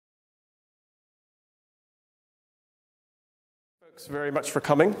Thanks very much for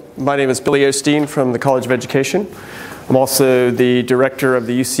coming. My name is Billy Osteen from the College of Education. I'm also the director of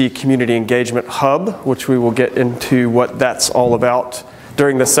the UC Community Engagement Hub, which we will get into what that's all about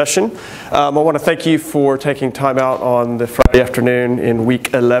during this session. I want to thank you for taking time out on the Friday afternoon in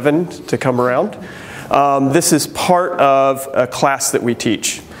week 11 to come around. This is part of a class that we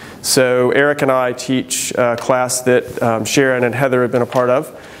teach. So Eric and I teach a class that Sharon and Heather have been a part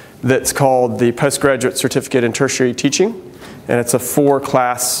of that's called the Postgraduate Certificate in Tertiary Teaching. And it's a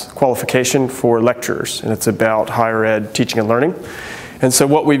 4-class qualification for lecturers, and it's about higher ed teaching and learning. And so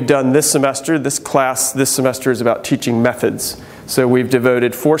what we've done this semester, this semester is about teaching methods. So we've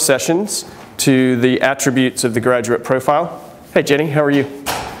devoted 4 sessions to the attributes of the graduate profile. Hey Jenny, how are you?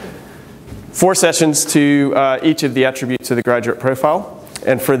 4 sessions to each of the attributes of the graduate profile.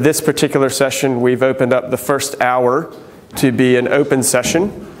 And for this particular session, we've opened up the first hour to be an open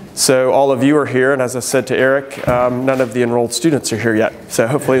session. So all of you are here, and as I said to Eric, none of the enrolled students are here yet, so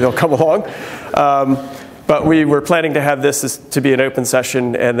hopefully they'll come along. But we were planning to have this to be an open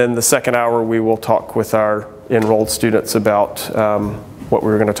session, and then the second hour we will talk with our enrolled students about what we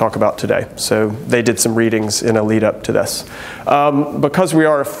were going to talk about today. So they did some readings in a lead up to this. Because we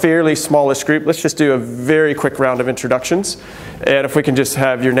are a fairly smallish group, let's just do a very quick round of introductions. And if we can just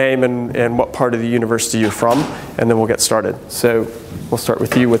have your name and what part of the university you're from, and then we'll get started. So we'll start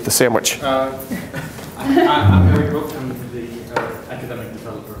with you with the sandwich. I'm Eric Brooke. I'm the academic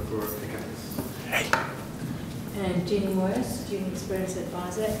developer for the campus. Hey. And Jenny Morris, Student Experience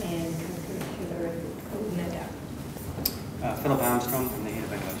Advisor and Co-Curricular Coordinator. Philip Armstrong from the Head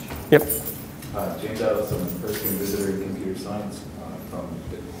of English. Yep. James Ellis, I'm a first-year visitor in computer science from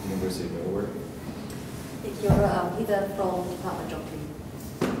the University of Delaware. You're Heather from Department of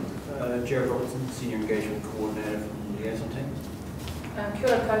Geography. Jared Robertson, Senior Engagement Coordinator from the Liaison Team. Kia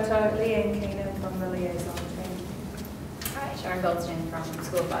ora koutou, Leanne Keenan from the Liaison Team. Hi, Sharon Goldstein from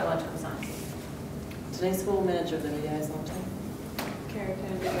School of Biological Sciences. Denise Hall, Manager of the Liaison Team. Carrie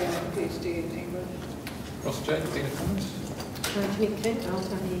Canberra, PhD in English. Ross James, Dean of Commons. Antoinette Kent,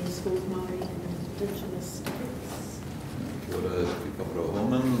 Altani School of Māori and Indigenous Studies. Kia ora, Kapara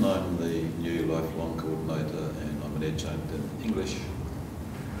Holman. I'm the new Lifelong Coordinator and I'm an adjunct in English.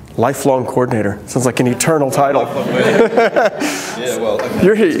 Lifelong Coordinator. Sounds like an eternal title. Yeah, well,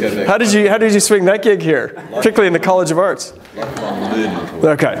 okay, how did you swing that gig here, particularly in the College of Arts? Lifelong Learning.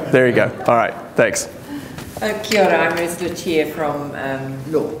 Okay, there you go. All right, thanks. Kia ora, I'm Ursula Chair from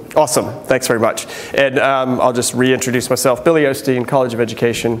Law. Awesome, thanks very much. And I'll just reintroduce myself, Billy Osteen, College of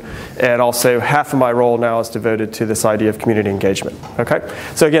Education, and also half of my role now is devoted to this idea of community engagement. Okay,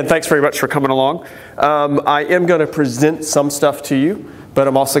 so again, thanks very much for coming along. I am going to present some stuff to you, but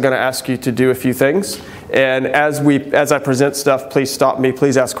I'm also going to ask you to do a few things. And as I present stuff, please stop me,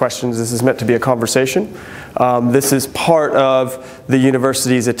 please ask questions. This is meant to be a conversation. This is part of the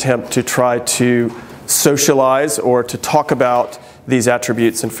university's attempt to try to socialize or to talk about these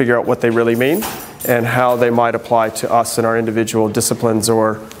attributes and figure out what they really mean and how they might apply to us in our individual disciplines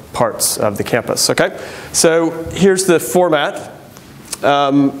or parts of the campus. Okay, so here's the format,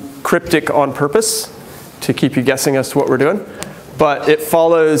 cryptic on purpose to keep you guessing as to what we're doing, but it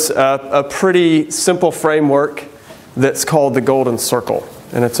follows a pretty simple framework that's called the Golden Circle,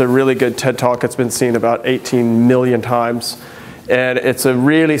 and it's a really good TED Talk. It's been seen about 18 million times. And it's a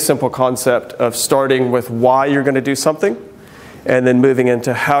really simple concept of starting with why you're going to do something, and then moving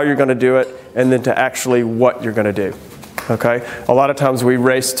into how you're going to do it, and then to actually what you're going to do. Okay? A lot of times we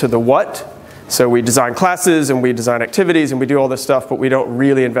race to the what. So we design classes, and we design activities, and we do all this stuff, but we don't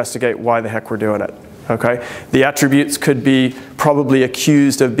really investigate why the heck we're doing it. Okay? The attributes could be probably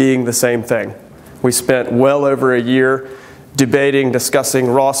accused of being the same thing. We spent well over a year debating, discussing.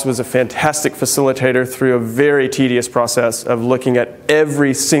 Ross was a fantastic facilitator through a very tedious process of looking at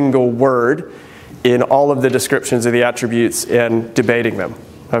every single word in all of the descriptions of the attributes and debating them.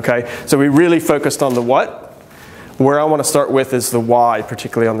 Okay, so we really focused on the what. Where I want to start with is the why,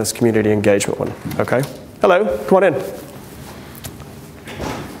 particularly on this community engagement one. Okay, hello, come on in.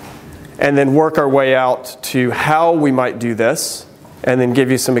 And then work our way out to how we might do this, and then give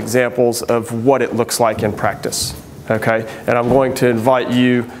you some examples of what it looks like in practice. Okay, and I'm going to invite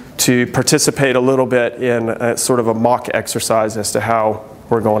you to participate a little bit in a sort of a mock exercise as to how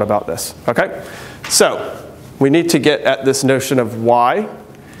we're going about this. Okay, so we need to get at this notion of why,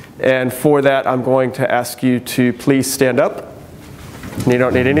 and for that I'm going to ask you to please stand up. You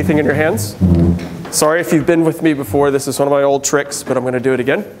don't need anything in your hands. Sorry if you've been with me before, this is one of my old tricks, but I'm going to do it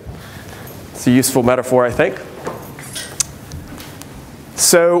again. It's a useful metaphor, I think.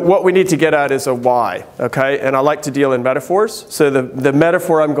 So what we need to get at is a why, okay? And I like to deal in metaphors. So the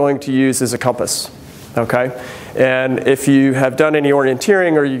metaphor I'm going to use is a compass. Okay? And if you have done any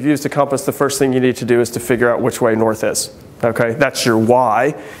orienteering or you've used a compass, the first thing you need to do is to figure out which way north is. Okay? That's your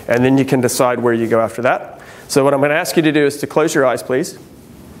why, and then you can decide where you go after that. So what I'm going to ask you to do is to close your eyes, please.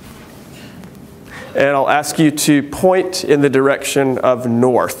 And I'll ask you to point in the direction of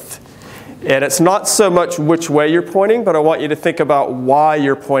north. And it's not so much which way you're pointing, but I want you to think about why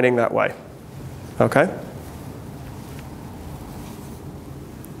you're pointing that way. Okay?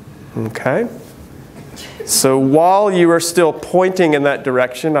 Okay. So while you are still pointing in that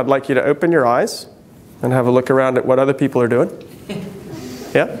direction, I'd like you to open your eyes and have a look around at what other people are doing.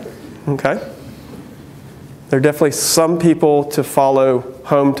 Yeah? Okay. There are definitely some people to follow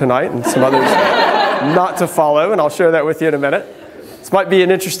home tonight and some others not to follow, and I'll share that with you in a minute. This might be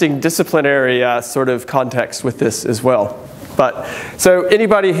an interesting disciplinary sort of context with this as well. But so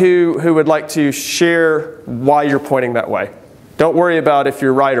anybody who would like to share why you're pointing that way. Don't worry about if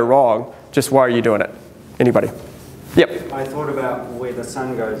you're right or wrong, just why are you doing it? Anybody? Yep. I thought about where the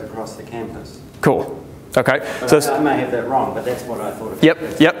sun goes across the campus. Cool. Okay. But I may have that wrong, but that's what I thought of.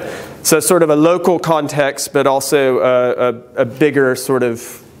 Yep. So sort of a local context, but also a bigger sort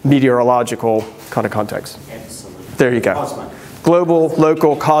of meteorological kind of context. Absolutely. There you go. Cosmic. Global,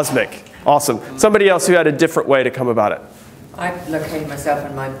 local, cosmic. Awesome. Somebody else who had a different way to come about it. I've located myself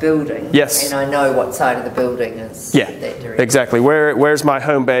in my building. Yes. And I know what side of the building is Yeah, that direction. exactly. Where's my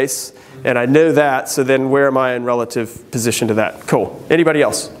home base? And I know that, so then where am I in relative position to that? Cool. Anybody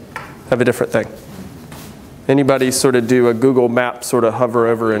else have a different thing? Anybody sort of do a Google map, sort of hover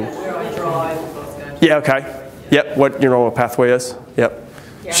over and... Where I drive. Yeah, okay. Yep, what your normal pathway is. Yep.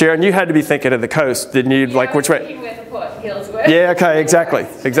 Yeah. Sharon, you had to be thinking of the coast, didn't you? Yeah, like which way? Where the Port Hills were. Yeah, okay, exactly.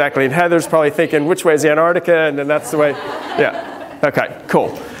 And Heather's probably thinking, which way is Antarctica? And then that's the way. Yeah. Okay,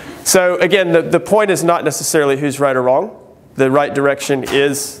 cool. So again, the point is not necessarily who's right or wrong. The right direction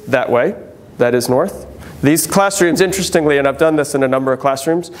is that way. That is north. These classrooms, interestingly, and I've done this in a number of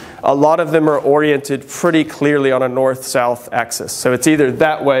classrooms, a lot of them are oriented pretty clearly on a north-south axis. So it's either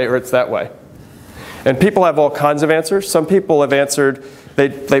that way or it's that way. And people have all kinds of answers. Some people have answered,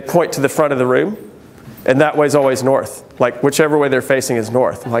 they point to the front of the room, and that way's always north. Like whichever way they're facing is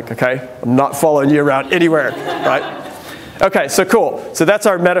north. I'm like, okay, I'm not following you around anywhere, right? Okay, so cool. So that's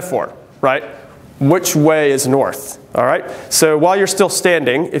our metaphor, right? Which way is north, all right? So while you're still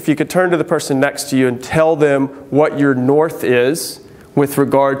standing, if you could turn to the person next to you and tell them what your north is with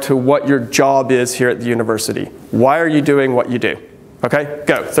regard to what your job is here at the university. Why are you doing what you do? Okay,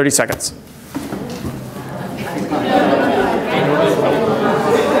 go, 30 seconds.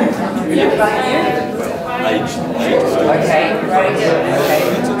 Okay, right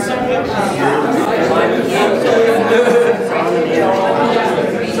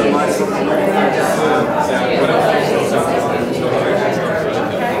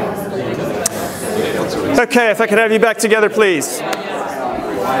Okay, if I could have you back together, please.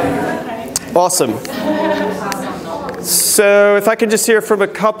 Awesome. So if I could just hear from a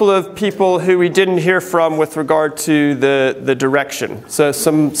couple of people who we didn't hear from with regard to the direction. So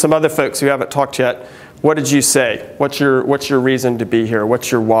some other folks who haven't talked yet, what did you say? What's your reason to be here?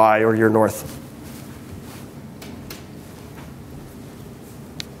 What's your why or your north?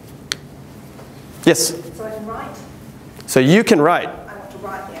 Yes? So I can write. So you can write. I want to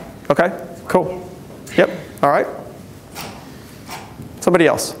write, yeah. Okay, cool. Yep, all right. Somebody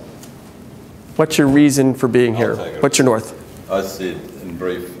else. What's your reason for being here? What's your north? I said in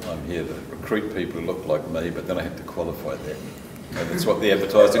brief, I'm here to recruit people who look like me, but then I have to qualify that. And that's what the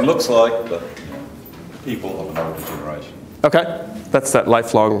advertising looks like, but you know, people of an older generation. Okay, that's that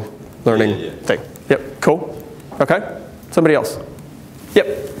lifelong learning thing. Yep, cool. Okay, somebody else.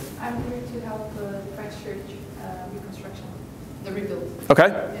 Yep. I'm here to help the Christ Church reconstruction, the rebuild.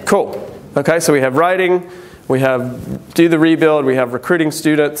 Okay, cool. Okay, so we have writing, we have do the rebuild, we have recruiting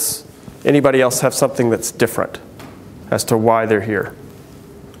students. Anybody else have something that's different as to why they're here?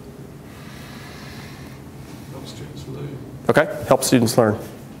 Help students learn. Okay, help students learn.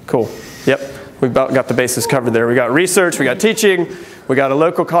 Cool. Yep, we've got the bases covered there. We got research, we got teaching, we got a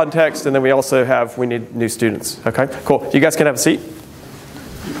local context, and then we also have, we need new students. Okay, cool. You guys can have a seat.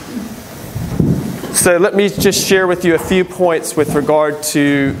 So let me just share with you a few points with regard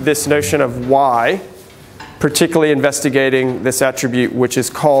to this notion of why, particularly investigating this attribute which is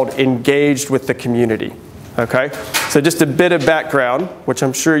called engaged with the community. Okay? So just a bit of background, which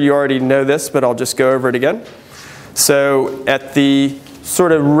I'm sure you already know this, but I'll just go over it again. So at the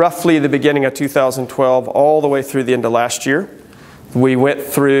sort of roughly the beginning of 2012 all the way through the end of last year, we went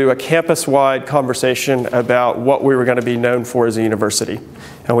through a campus-wide conversation about what we were going to be known for as a university.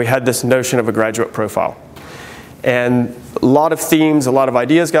 And we had this notion of a graduate profile. And a lot of themes, a lot of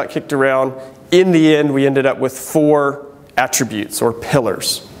ideas got kicked around. in the end, we ended up with 4 attributes or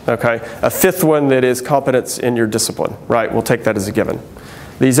pillars. Okay? A 5th one that is competence in your discipline, right? We'll take that as a given.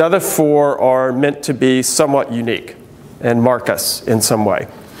 These other 4 are meant to be somewhat unique and mark us in some way.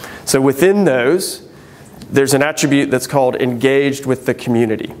 So within those, there's an attribute that's called engaged with the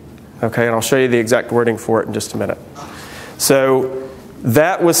community. Okay, and I'll show you the exact wording for it in just a minute. So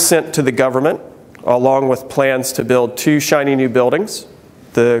that was sent to the government along with plans to build 2 shiny new buildings,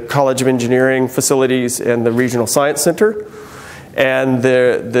 the College of Engineering facilities and the Regional Science Center. And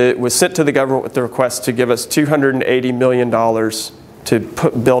it was sent to the government with the request to give us $280 million to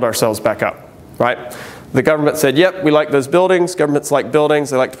build ourselves back up, right? The government said, yep, we like those buildings. Governments like buildings.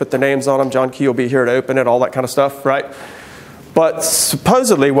 They like to put their names on them. John Key will be here to open it, all that kind of stuff, right? But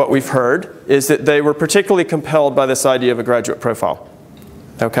supposedly what we've heard is that they were particularly compelled by this idea of a graduate profile.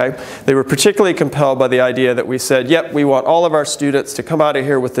 Okay? They were particularly compelled by the idea that we said, yep, we want all of our students to come out of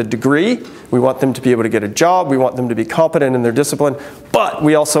here with a degree. We want them to be able to get a job. We want them to be competent in their discipline. But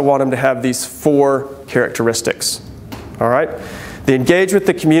we also want them to have these 4 characteristics. All right? The engage with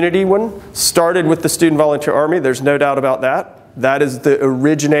the community one started with the Student Volunteer Army. There's no doubt about that. That is the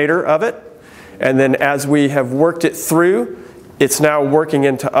originator of it. And then as we have worked it through, it's now working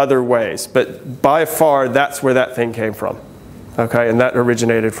into other ways. But by far, that's where that thing came from. Okay, and that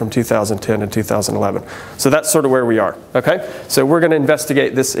originated from 2010 and 2011. So that's sort of where we are. Okay, so we're going to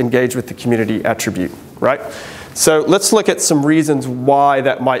investigate this engage with the community attribute, right? So let's look at some reasons why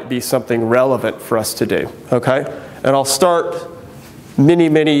that might be something relevant for us to do. Okay, and I'll start many,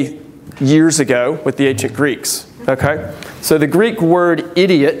 many years ago with the ancient Greeks. Okay, so the Greek word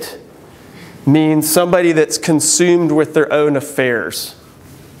idiot means somebody that's consumed with their own affairs.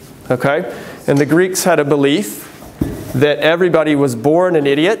 Okay, and the Greeks had a belief that everybody was born an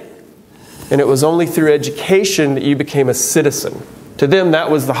idiot, and it was only through education that you became a citizen. To them, that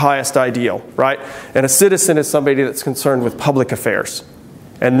was the highest ideal, right? And a citizen is somebody that's concerned with public affairs.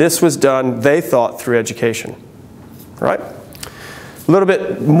 And this was done, they thought, through education, right? A little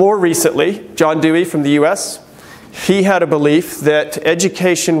bit more recently, John Dewey from the US, he had a belief that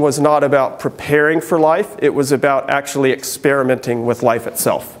education was not about preparing for life, it was about actually experimenting with life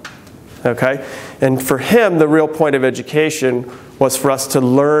itself. Okay? And for him, the real point of education was for us to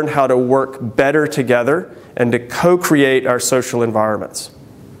learn how to work better together and to co-create our social environments.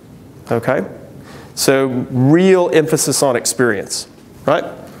 Okay? So real emphasis on experience, right?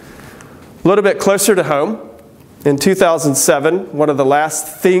 A little bit closer to home, in 2007, one of the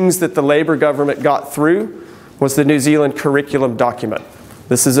last things that the Labour government got through was the New Zealand curriculum document.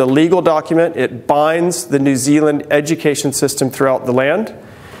 This is a legal document. It binds the New Zealand education system throughout the land.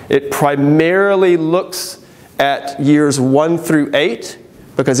 It primarily looks at years 1 through 8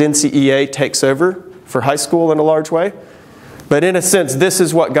 because NCEA takes over for high school in a large way. But in a sense, this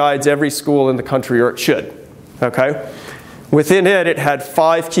is what guides every school in the country, or it should. Okay? Within it, it had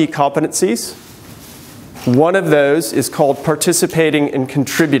 5 key competencies. One of those is called participating and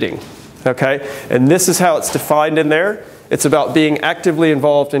contributing. Okay? And this is how it's defined in there. It's about being actively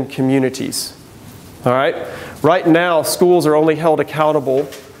involved in communities. All right? Right now, schools are only held accountable,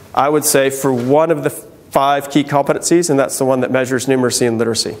 I would say, for one of the 5 key competencies, and that's the one that measures numeracy and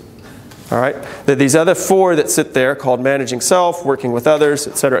literacy. All right? There are these other 4 that sit there called managing self, working with others,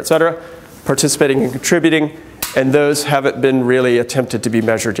 et cetera, participating and contributing, and those haven't been really attempted to be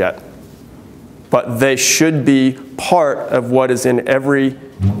measured yet. But they should be part of what is in every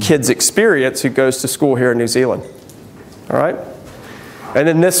kid's experience who goes to school here in New Zealand. All right? And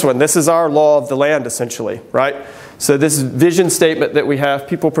then this one, this is our law of the land, essentially, right? So this vision statement that we have,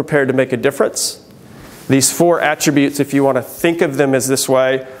 people prepared to make a difference. These 4 attributes, if you want to think of them as this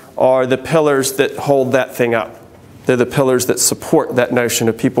way, are the pillars that hold that thing up. They're the pillars that support that notion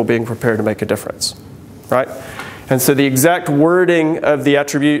of people being prepared to make a difference, right? And so the exact wording of the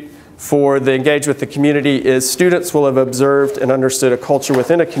attribute for the engage with the community is students will have observed and understood a culture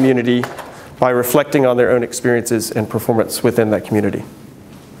within a community by reflecting on their own experiences and performance within that community.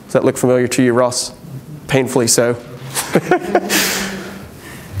 Does that look familiar to you, Ross? Painfully so.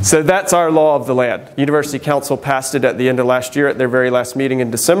 So that's our law of the land. University Council passed it at the end of last year at their very last meeting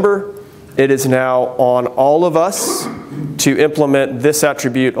in December. It is now on all of us to implement this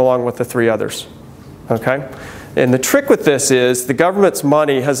attribute along with the 3 others. Okay? And the trick with this is the government's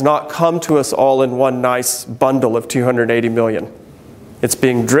money has not come to us all in one nice bundle of $280 million. It's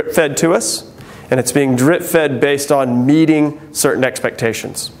being drip fed to us, and it's being drip fed based on meeting certain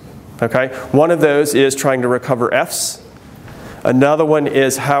expectations. Okay? One of those is trying to recover Fs. Another one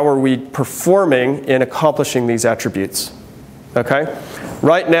is how are we performing in accomplishing these attributes. Okay?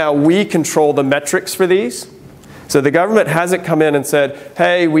 Right now, we control the metrics for these. So the government hasn't come in and said,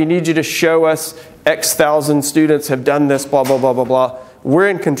 hey, we need you to show us X thousand students have done this, blah, blah, blah, blah, blah. We're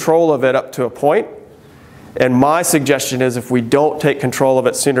in control of it up to a point. And my suggestion is if we don't take control of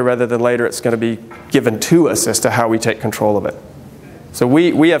it sooner rather than later, it's going to be given to us as to how we take control of it. So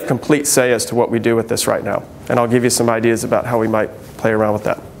we have complete say as to what we do with this right now. And I'll give you some ideas about how we might play around with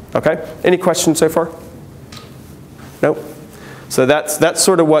that. Okay? Any questions so far? Nope. So that's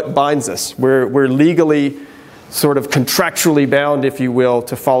sort of what binds us. We're legally sort of contractually bound, if you will,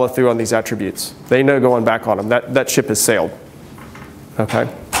 to follow through on these attributes. They know going back on them. That ship has sailed.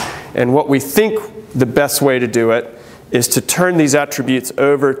 Okay? And what we think the best way to do it is to turn these attributes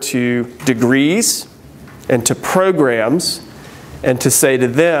over to degrees and to programs and to say to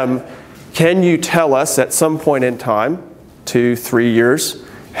them, can you tell us at some point in time, 2, 3 years,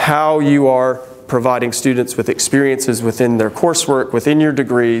 how you are providing students with experiences within their coursework, within your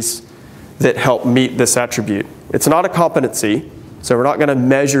degrees, that help meet this attribute. It's not a competency, so we're not going to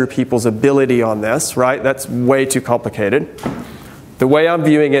measure people's ability on this, right? That's way too complicated. The way I'm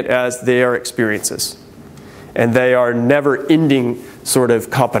viewing it as they are experiences. And they are never-ending sort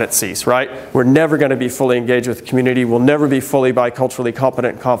of competencies, right? We're never going to be fully engaged with the community. We'll never be fully biculturally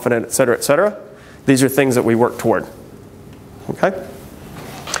competent, confident, et cetera, et cetera. These are things that we work toward. Okay?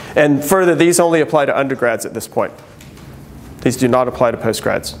 And further, these only apply to undergrads at this point. These do not apply to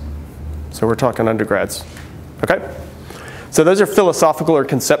postgrads. So we're talking undergrads. Okay? So those are philosophical or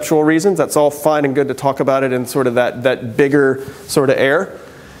conceptual reasons. That's all fine and good to talk about it in sort of that bigger sort of air.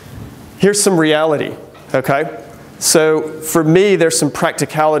 Here's some reality. Okay? So for me, there's some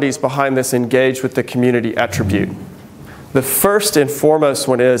practicalities behind this engage with the community attribute. The first and foremost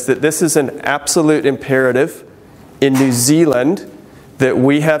one is that this is an absolute imperative in New Zealand that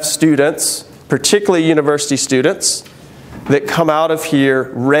we have students, particularly university students, that come out of here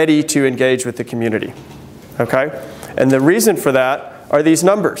ready to engage with the community. Okay? And the reason for that are these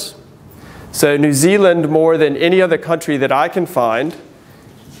numbers. So New Zealand, more than any other country that I can find,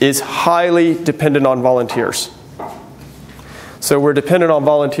 is highly dependent on volunteers. So we're dependent on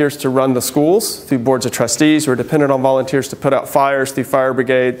volunteers to run the schools through boards of trustees. We're dependent on volunteers to put out fires through fire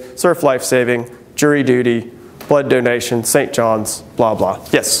brigade, surf life saving, jury duty, blood donation, St. John's, blah, blah.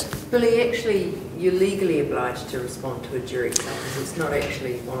 Yes? Billy, actually, you're legally obliged to respond to a jury summons. It's not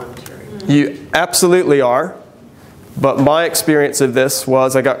actually voluntary. You absolutely are. But my experience of this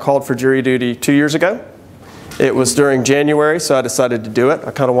was I got called for jury duty 2 years ago. It was during January, so I decided to do it.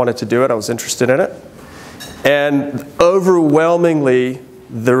 I kind of wanted to do it. I was interested in it. And overwhelmingly,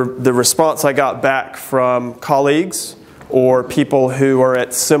 the response I got back from colleagues or people who are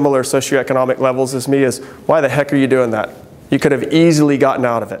at similar socioeconomic levels as me is, why the heck are you doing that? You could have easily gotten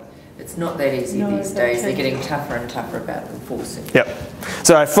out of it. It's not that easy these days. They're getting tougher and tougher about enforcing. Yep.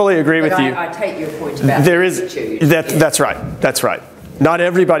 So I fully agree with you. I take your point about there is that's right. That's right. Not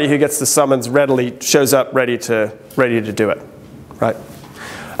everybody who gets the summons readily shows up ready to do it. Right.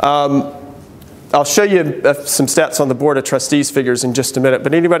 I'll show you some stats on the Board of Trustees figures in just a minute.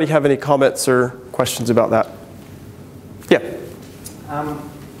 But anybody have any comments or questions about that? Yeah.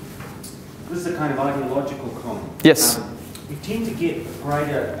 This is a kind of ideological comment. Yes. We tend to get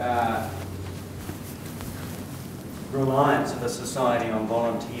greater reliance of a society on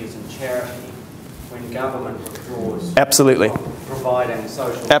volunteers and charity when government withdraws. Absolutely. From providing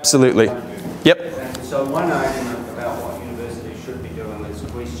social. Absolutely. Yep. And so one argument about what universities should be doing is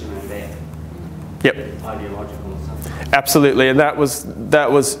questioning that. Yep. Ideological assumption. Absolutely, and that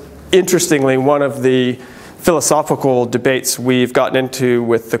was interestingly one of the philosophical debates we've gotten into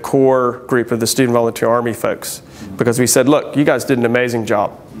with the core group of the Student Volunteer Army folks, because we said, look, you guys did an amazing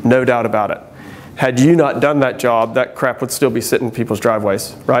job, no doubt about it. Had you not done that job, that crap would still be sitting in people's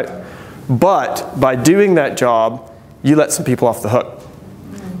driveways, right? But by doing that job, you let some people off the hook.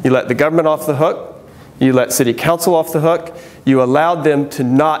 You let the government off the hook. You let city council off the hook. You allowed them to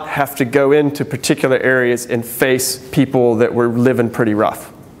not have to go into particular areas and face people that were living pretty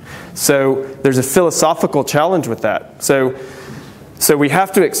rough. So there's a philosophical challenge with that. So we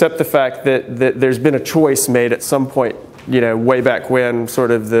have to accept the fact that there's been a choice made at some point, way back when,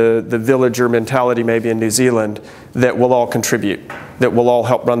 sort of the villager mentality maybe in New Zealand, that we'll all contribute, that we'll all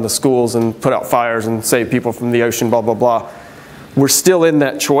help run the schools and put out fires and save people from the ocean, blah, blah, blah. We're still in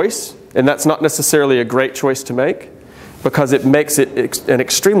that choice, and that's not necessarily a great choice to make, because it makes it an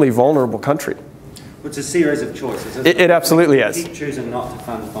extremely vulnerable country. It's a series of choices. It absolutely is. You keep choosing not to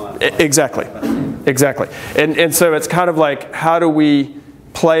fund firefighters. Exactly. Exactly. And so it's kind of like, how do we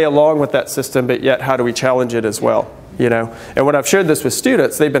play along with that system, but yet how do we challenge it as well? And when I've shared this with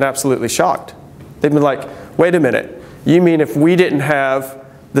students, they've been absolutely shocked. They've been like, wait a minute, you mean if we didn't have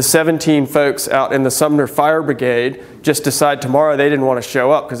the 17 folks out in the Sumner Fire Brigade just decide tomorrow they didn't want to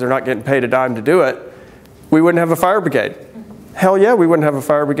show up because they're not getting paid a dime to do it, we wouldn't have a fire brigade. Hell yeah, we wouldn't have a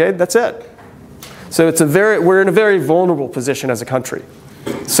fire brigade. That's it. So we're in a very vulnerable position as a country.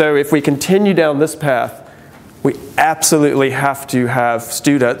 So if we continue down this path, we absolutely have to have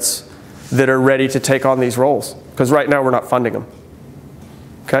students that are ready to take on these roles, because right now we're not funding them.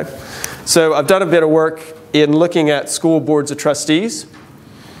 Okay? So I've done a bit of work in looking at school boards of trustees,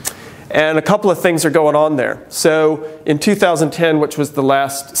 and a couple of things are going on there. So in 2010, which was the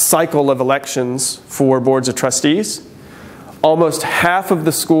last cycle of elections for boards of trustees, almost half of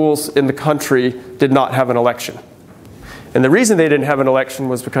the schools in the country did not have an election. And the reason they didn't have an election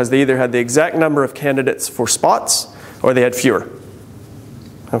was because they either had the exact number of candidates for spots or they had fewer.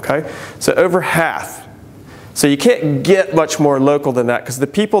 Okay? So over half. So you can't get much more local than that, because the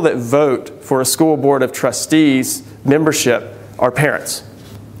people that vote for a school board of trustees membership are parents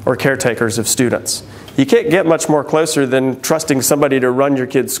or caretakers of students. You can't get much more closer than trusting somebody to run your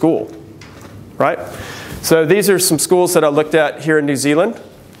kid's school, right? So these are some schools that I looked at here in New Zealand.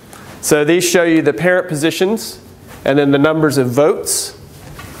 So these show you the parent positions, and then the numbers of votes,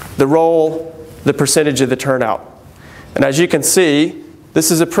 the roll, the percentage of the turnout. And as you can see, this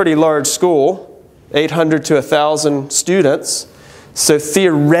is a pretty large school, 800 to 1,000 students. So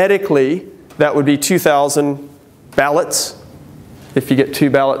theoretically, that would be 2,000 ballots, if you get 2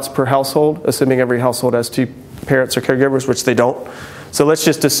 ballots per household, assuming every household has 2 parents or caregivers, which they don't. So let's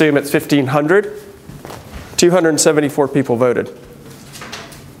just assume it's 1,500. 274 people voted.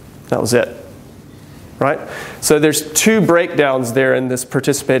 That was it, right? So there's 2 breakdowns there in this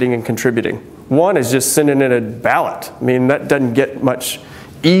participating and contributing. One is just sending in a ballot. I mean, that doesn't get much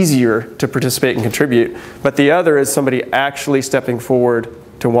easier to participate and contribute. But the other is somebody actually stepping forward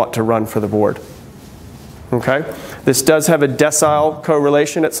to want to run for the board. Okay? This does have a decile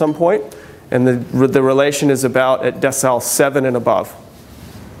correlation at some point, and the relation is about at decile 7 and above.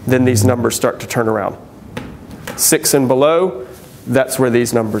 Then these numbers start to turn around. 6 and below, that's where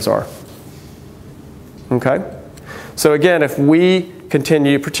these numbers are. Okay? So again, if we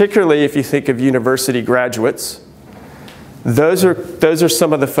continue, particularly if you think of university graduates, those are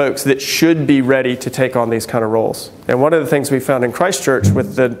some of the folks that should be ready to take on these kind of roles. And one of the things we found in Christchurch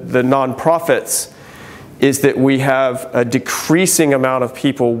with the nonprofits is that we have a decreasing amount of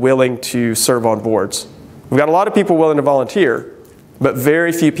people willing to serve on boards. We've got a lot of people willing to volunteer, but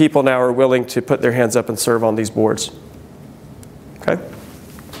very few people now are willing to put their hands up and serve on these boards. Okay?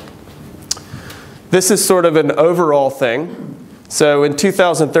 This is sort of an overall thing. So in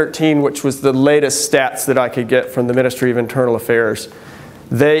 2013, which was the latest stats that I could get from the Ministry of Internal Affairs,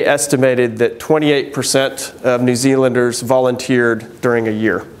 they estimated that 28% of New Zealanders volunteered during a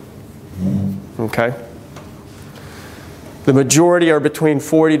year. Okay? The majority are between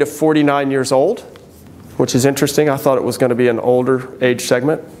 40 to 49 years old, which is interesting. I thought it was going to be an older age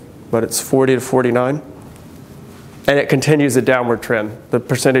segment, but it's 40 to 49. And it continues a downward trend. The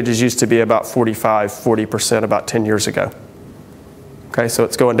percentages used to be about 45-40% about 10 years ago. Okay, so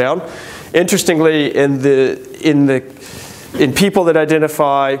it's going down. Interestingly, in people that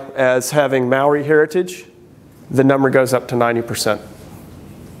identify as having Maori heritage, the number goes up to 90%.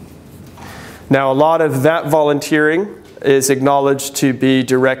 Now, a lot of that volunteering is acknowledged to be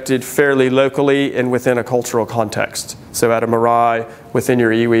directed fairly locally and within a cultural context. So at a marae, within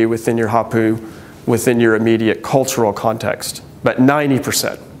your iwi, within your hapu, within your immediate cultural context, but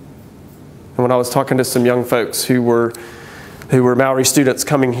 90%. And when I was talking to some young folks who were Maori students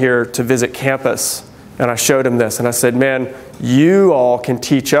coming here to visit campus, and I showed them this, and I said, man, you all can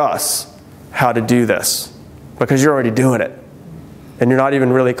teach us how to do this, because you're already doing it. And you're not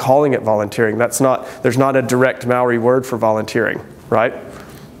even really calling it volunteering. There's not a direct Maori word for volunteering, right?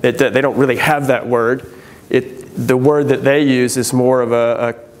 They don't really have that word. The word that they use is more of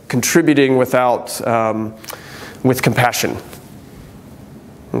a contributing with compassion.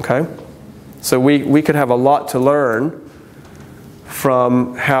 Okay? So we could have a lot to learn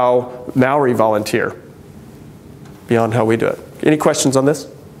from how Maori volunteer beyond how we do it. Any questions on this?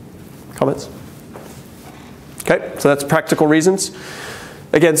 Comments? Okay, so that's practical reasons.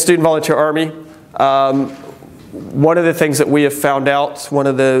 Again, Student Volunteer Army. One of the things that we have found out, one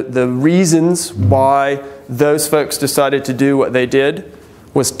of the reasons why those folks decided to do what they did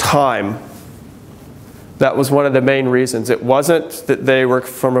was time. That was one of the main reasons. It wasn't that they were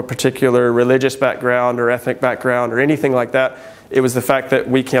from a particular religious background or ethnic background or anything like that. It was the fact that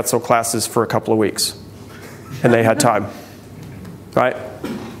we canceled classes for a couple of weeks and they had time, right?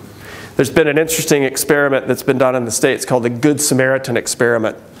 There's been an interesting experiment that's been done in the States called the Good Samaritan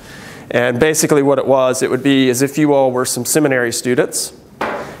experiment. And basically what it would be as if you all were some seminary students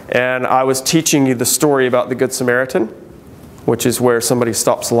and I was teaching you the story about the Good Samaritan, which is where somebody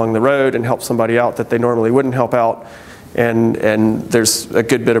stops along the road and helps somebody out that they normally wouldn't help out. And there's a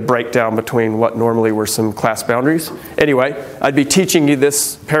good bit of breakdown between what normally were some class boundaries. Anyway, I'd be teaching you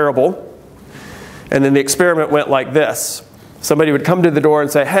this parable, and then the experiment went like this. Somebody would come to the door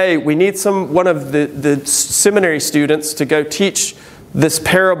and say, hey, we need one of the seminary students to go teach this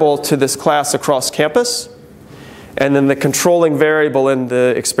parable to this class across campus. And then the controlling variable in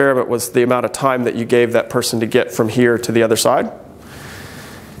the experiment was the amount of time that you gave that person to get from here to the other side.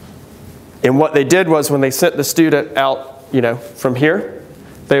 And what they did was when they sent the student out, from here,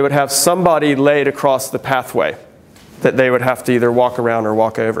 they would have somebody laid across the pathway that they would have to either walk around or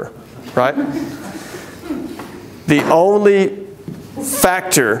walk over, right? The only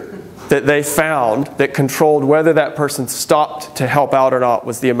factor that they found that controlled whether that person stopped to help out or not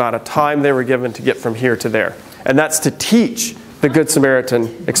was the amount of time they were given to get from here to there. And that's to teach the Good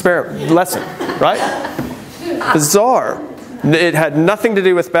Samaritan lesson, right? Bizarre. It had nothing to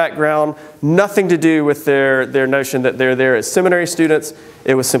do with background, nothing to do with their notion that they're there as seminary students.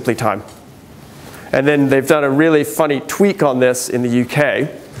 It was simply time. And then they've done a really funny tweak on this in the UK.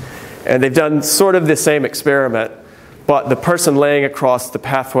 And they've done sort of the same experiment, but the person laying across the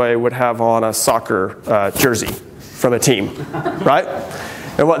pathway would have on a soccer jersey from a team, right?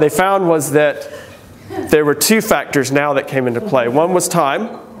 And what they found was that there were two factors now that came into play. One was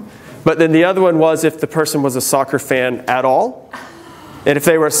time, but then the other one was if the person was a soccer fan at all. And if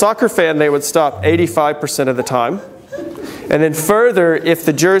they were a soccer fan, they would stop 85% of the time. And then further, if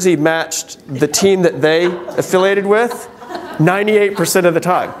the jersey matched the team that they affiliated with, 98% of the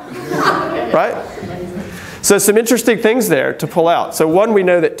time, right? So some interesting things there to pull out. So one, we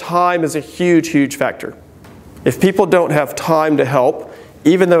know that time is a huge, huge factor. If people don't have time to help,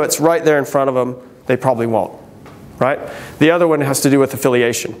 even though it's right there in front of them, they probably won't, right? The other one has to do with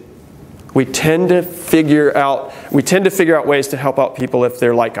affiliation. We tend to figure out ways to help out people if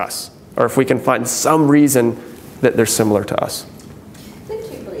they're like us, or if we can find some reason that they're similar to us. I think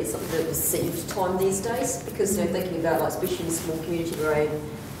too, really, it's something that perceived time these days, because thinking about, like, especially in a small community we're in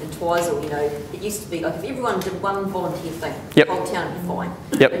Twizel, it used to be like if everyone did one volunteer thing, the whole town would be fine.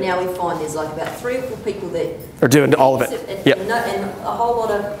 Yep. But now we find there's like about 3 or 4 people that are doing all of it. And a whole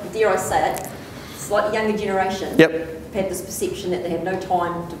lot of, dare I say it, slightly younger generation have this perception that they have no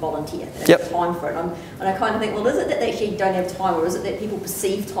time to volunteer, they don't have time for it. And I kind of think, well, is it that they actually don't have time, or is it that people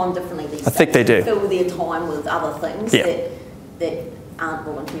perceive time differently these days? I think they do. Fill their time with other things that aren't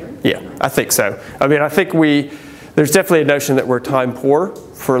volunteering. Yeah, I think so. I mean, I think there's definitely a notion that we're time poor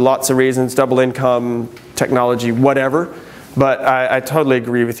for lots of reasons, double income, technology, whatever. But I totally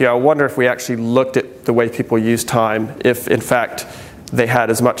agree with you. I wonder if we actually looked at the way people use time, if in fact they had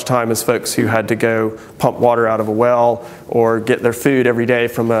as much time as folks who had to go pump water out of a well or get their food every day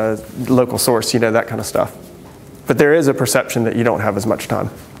from a local source, that kind of stuff. But there is a perception that you don't have as much time.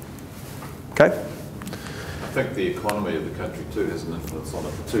 Okay? I think the economy of the country too has an influence on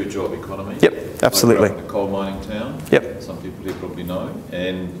it. The 2-job economy. Yep, absolutely. I grew up in a coal mining town. Yep. Some people here probably know.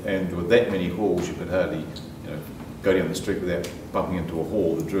 And with that many halls, you could hardly, go down the street without bumping into a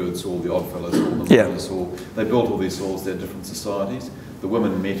hall. The Druids Hall, the Oddfellows Hall, the Miners Hall. They built all these halls. They're different societies. The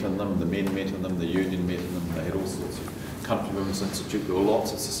women met in them, the men met in them, the union met in them. They had all sorts of country women's institute. There were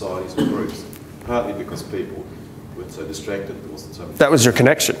lots of societies and groups, partly because people were so distracted. There wasn't so much. That was your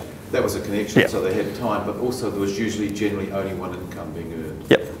connection. That was a connection, so they had time, but also there was generally only one income being earned.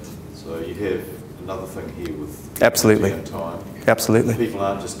 Yep. So you have another thing here with absolutely time. Absolutely. People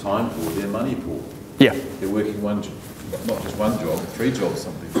aren't just time poor, they're money poor. Yeah. They're working not just one job, 3 jobs,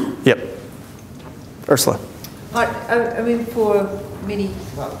 some people. Yep. Ursula. I mean, for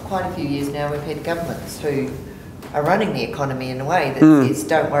quite a few years now, we've had governments who are running the economy in a way that says,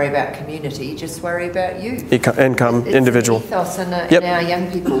 don't worry about community, just worry about you. Income, it's individual. An ethos, and our young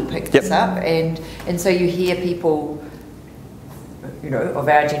people pick this up, and so you hear people, of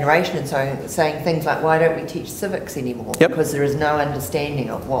our generation and so saying things like, why don't we teach civics anymore? Because there is no understanding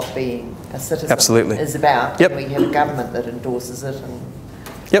of what being a citizen is about. And we have a government that endorses it, and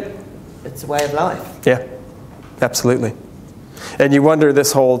it's a way of life. Yeah, absolutely. And you wonder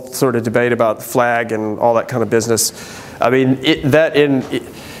this whole sort of debate about the flag and all that kind of business. I mean,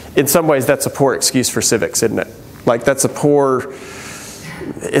 in some ways that's a poor excuse for civics, isn't it? Like it's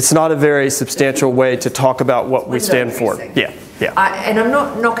not a very substantial way to talk about what we stand for. Yeah. And I'm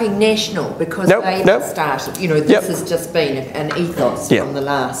not knocking national because they started. This has just been an ethos from the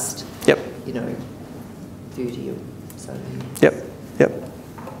last, 30 or so years.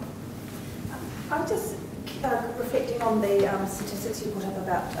 I'm just reflecting on the statistics you put up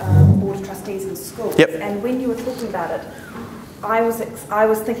about board of trustees in schools. And when you were talking about it, I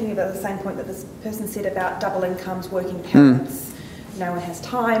was thinking about the same point that this person said about double incomes, working parents. No one has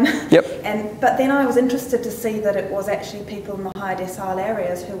time. Yep. But then I was interested to see that it was actually people in the high decile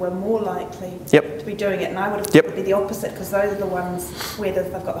areas who were more likely to be doing it, and I would have thought it would be the opposite, because those are the ones where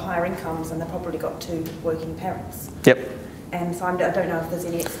they've got the higher incomes and they've probably got 2 working parents. Yep. And so I don't know if there's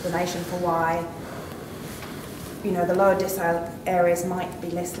any explanation for why, you know, the lower decile areas might be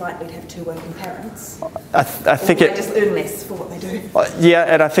less likely to have 2 working parents. I think they just earn less for what they do. Yeah,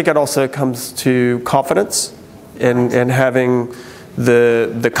 and I think it also comes to confidence and having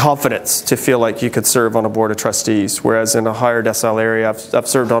the confidence to feel like you could serve on a board of trustees, whereas in a higher decile area, I've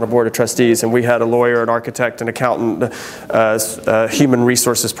served on a board of trustees, and we had a lawyer, an architect, an accountant, a human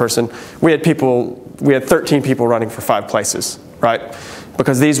resources person. We had 13 people running for 5 places, right?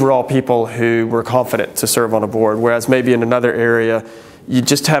 Because these were all people who were confident to serve on a board, whereas maybe in another area, you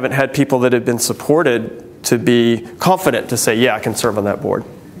just haven't had people that have been supported to be confident to say, yeah, I can serve on that board.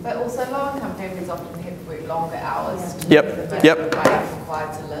 But also low-income families often have to work longer hours. Yep.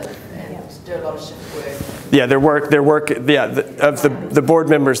 Required to live and do a lot of shift work. Yeah, of the board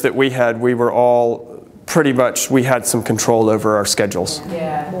members that we had, we were all pretty much, we had some control over our schedules.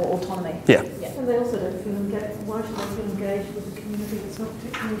 Yeah, more autonomy. Yeah. And they also don't feel engaged. Why should they feel engaged with the community that's not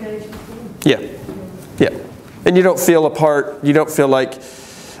particularly engaged with them? Yeah. Yeah. And you don't feel a part, you don't feel like,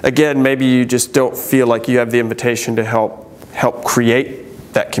 again, maybe you just don't feel like you have the invitation to help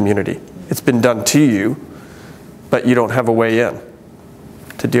create that community. It's been done to you, but you don't have a way in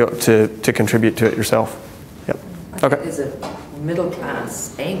to contribute to it yourself. Yep. Okay. There's a middle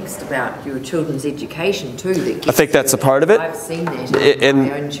class angst about your children's education too. I think that's a part of it. I've seen that in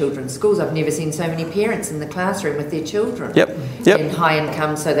my own children's schools. I've never seen so many parents in the classroom with their children. Yep. And high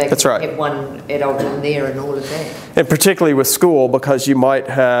income, so they can have one adult in there and all of that. And particularly with school, because you might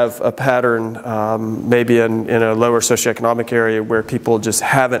have a pattern maybe in a lower socioeconomic area where people just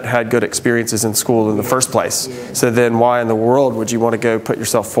haven't had good experiences in school in the first place. Yeah. So then why in the world would you want to go put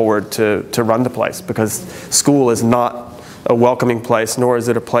yourself forward to run the place? Because school is not a welcoming place, nor is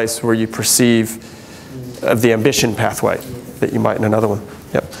it a place where you perceive of the ambition pathway that you might in another one.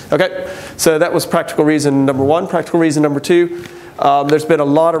 Yep. Okay, so that was practical reason number 1. Practical reason number 2, there's been a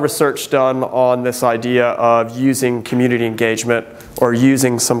lot of research done on this idea of using community engagement or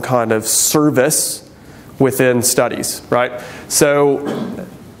using some kind of service within studies, right? So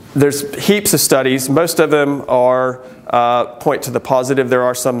there's heaps of studies. Most of them are point to the positive. There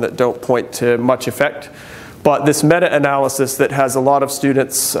are some that don't point to much effect. But this meta-analysis that has a lot of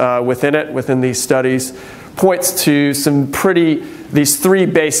students within these studies, points to these 3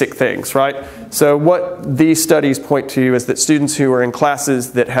 basic things, right? So what these studies point to is that students who are in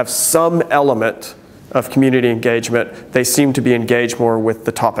classes that have some element of community engagement, they seem to be engaged more with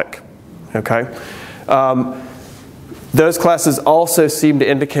the topic, okay? Those classes also seem to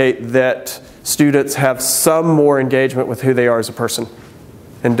indicate that students have some more engagement with who they are as a person,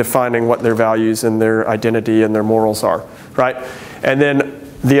 and defining what their values and their identity and their morals are, right? And then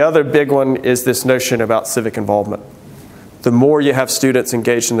the other big one is this notion about civic involvement. The more you have students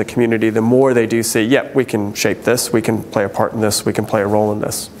engaged in the community, the more they do say, yep, we can shape this, we can play a part in this, we can play a role in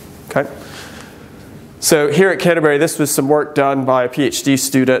this, okay? So here at Canterbury, this was some work done by a PhD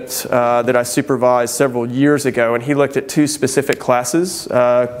student that I supervised several years ago, and he looked at 2 specific classes,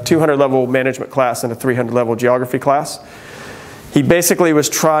 200 level management class and a 300 level geography class. He basically was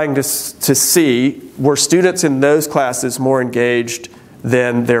trying to see, were students in those classes more engaged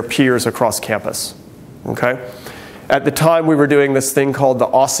than their peers across campus, okay? At the time, we were doing this thing called the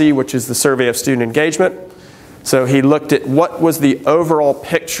OSSE, which is the Survey of Student Engagement. So he looked at what was the overall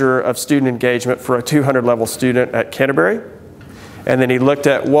picture of student engagement for a 200 level student at Canterbury, and then he looked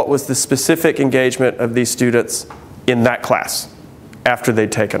at what was the specific engagement of these students in that class after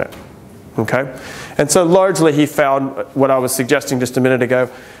they'd taken it. Okay? And so largely he found what I was suggesting just a minute ago.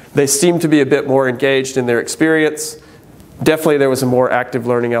 They seemed to be a bit more engaged in their experience. Definitely there was a more active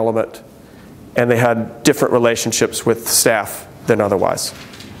learning element, and they had different relationships with staff than otherwise.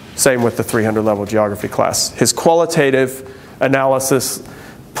 Same with the 300 level geography class. His qualitative analysis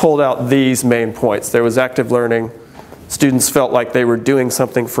pulled out these main points. There was active learning. Students felt like they were doing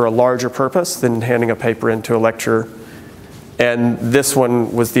something for a larger purpose than handing a paper into a lecture. And this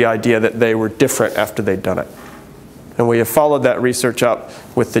one was the idea that they were different after they'd done it. And we have followed that research up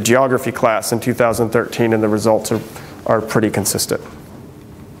with the geography class in 2013, and the results are pretty consistent.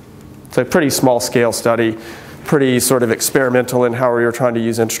 It's a pretty small scale study, pretty sort of experimental in how we were trying to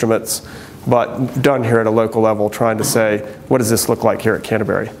use instruments, but done here at a local level, trying to say, what does this look like here at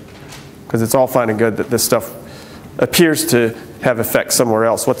Canterbury? Because it's all fine and good that this stuff appears to have effects somewhere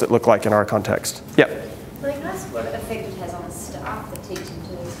else. What's it look like in our context? Yeah. Well, can I ask what effect it has on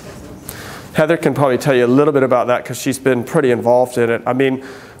Heather can probably tell you a little bit about that because she's been pretty involved in it. I mean,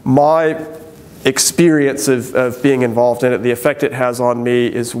 my experience of being involved in it, the effect it has on me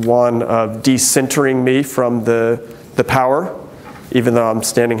is one of decentering me from the power, even though I'm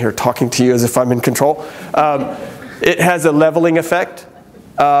standing here talking to you as if I'm in control. It has a leveling effect,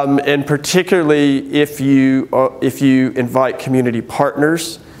 and particularly if you invite community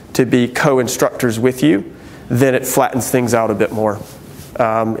partners to be co-instructors with you, then it flattens things out a bit more.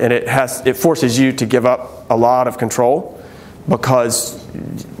 And it forces you to give up a lot of control, because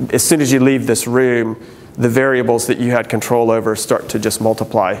as soon as you leave this room, the variables that you had control over start to just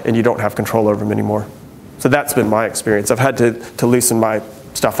multiply, and you don't have control over them anymore. So that's been my experience. I've had to loosen my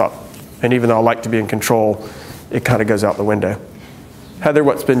stuff up. And even though I like to be in control, it kind of goes out the window. Heather,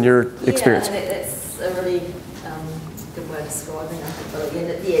 what's been your experience? Yeah, that's a really good way of describing it, I think.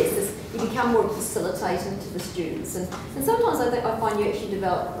 It's just, you become more facilitating to the students. And sometimes I find you actually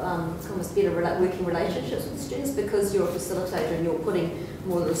develop almost better working relationships with students, because you're a facilitator and you're putting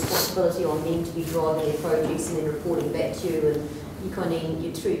more of the responsibility on them to be driving their projects and then reporting back to you. And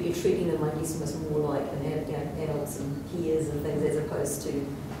you're treating them, I guess, almost more like adults and peers and things, as opposed to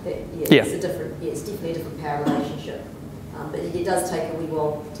that. Yeah, it's definitely a different power relationship. But it does take a wee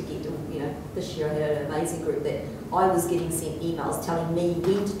while to get to, this year I had an amazing group that I was getting sent emails telling me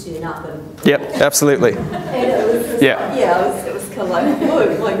when to turn up. And yep, absolutely. And it was just it was kind of like,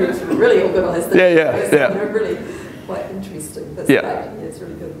 whoa, my group's really organised. Yeah. Really quite interesting. That's great. It's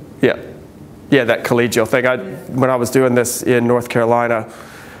really good. Yeah, that collegial thing. When I was doing this in North Carolina,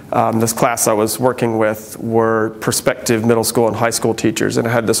 this class I was working with were prospective middle school and high school teachers, and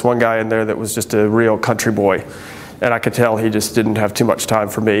I had this one guy in there that was just a real country boy. And I could tell he just didn't have too much time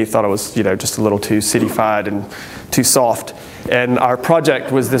for me. He thought I was, just a little too cityfied and too soft. And our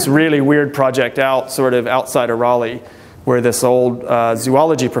project was this really weird project sort of outside of Raleigh, where this old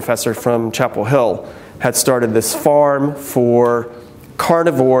zoology professor from Chapel Hill had started this farm for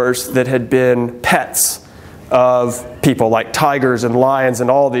carnivores that had been pets of people, like tigers and lions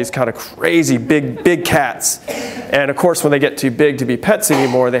and all these kind of crazy big cats. And of course, when they get too big to be pets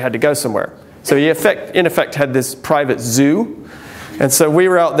anymore, they had to go somewhere. So he, in effect, had this private zoo. And so we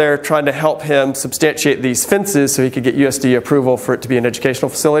were out there trying to help him substantiate these fences so he could get USDA approval for it to be an educational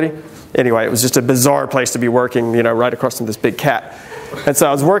facility. Anyway, it was just a bizarre place to be working, right across from this big cat. And so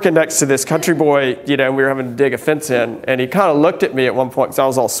I was working next to this country boy, and we were having to dig a fence in. And he kind of looked at me at one point, because I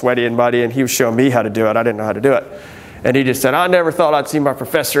was all sweaty and muddy, and he was showing me how to do it. I didn't know how to do it. And he just said, I never thought I'd see my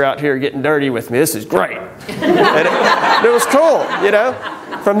professor out here getting dirty with me. This is great. And it was cool,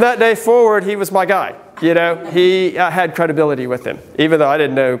 From that day forward, he was my guy. I had credibility with him. Even though I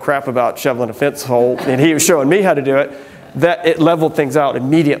didn't know crap about shoveling a fence hole, and he was showing me how to do it, that it leveled things out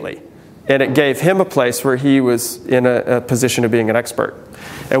immediately. And it gave him a place where he was in a position of being an expert.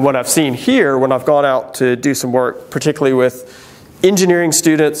 And what I've seen here, when I've gone out to do some work, particularly with engineering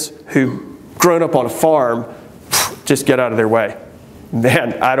students who've grown up on a farm, just get out of their way.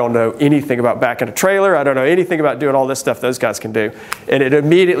 Man, I don't know anything about backing a trailer. I don't know anything about doing all this stuff those guys can do. And it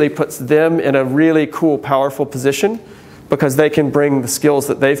immediately puts them in a really cool, powerful position, because they can bring the skills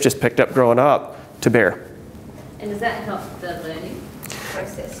that they've just picked up growing up to bear. And does that help the learning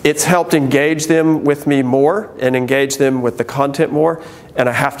process? It's helped engage them with me more and engage them with the content more. And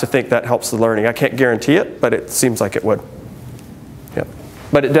I have to think that helps the learning. I can't guarantee it, but it seems like it would. Yeah.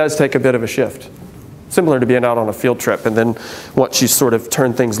 But it does take a bit of a shift. Similar to being out on a field trip, and then once you sort of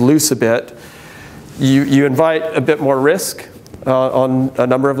turn things loose a bit, you invite a bit more risk on a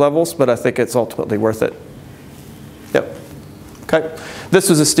number of levels, but I think it's ultimately worth it. Yep. Okay. This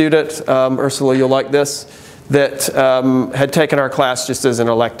was a student, Ursula, you'll like this, that had taken our class just as an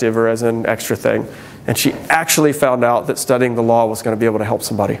elective or as an extra thing, and she actually found out that studying the law was going to be able to help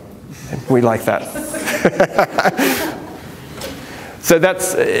somebody. And we like that. So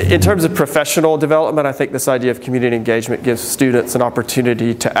that's, in terms of professional development, I think this idea of community engagement gives students an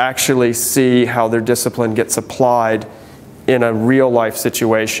opportunity to actually see how their discipline gets applied in a real life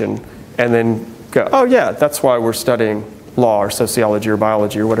situation, and then go, oh yeah, that's why we're studying law or sociology or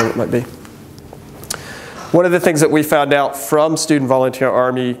biology or whatever it might be. One of the things that we found out from Student Volunteer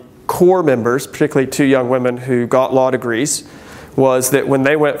Army Corps members, particularly 2 young women who got law degrees, was that when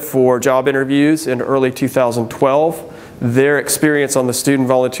they went for job interviews in early 2012, their experience on the Student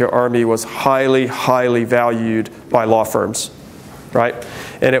Volunteer Army was highly, highly valued by law firms, right?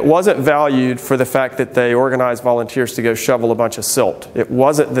 And it wasn't valued for the fact that they organized volunteers to go shovel a bunch of silt. It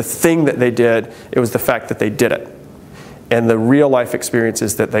wasn't the thing that they did, it was the fact that they did it, and the real life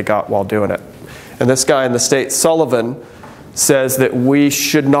experiences that they got while doing it. And this guy in the state, Sullivan, says that we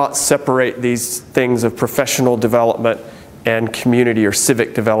should not separate these things of professional development and community or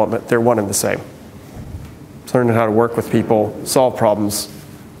civic development. They're one and the same. It's learning how to work with people, solve problems,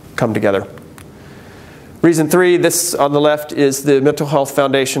 come together. Reason 3, this on the left is the Mental Health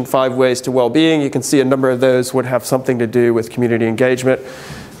Foundation 5 Ways to Well-Being. You can see a number of those would have something to do with community engagement.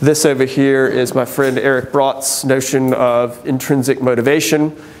 This over here is my friend Eric Brott's notion of intrinsic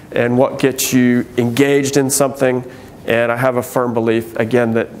motivation and what gets you engaged in something. And I have a firm belief,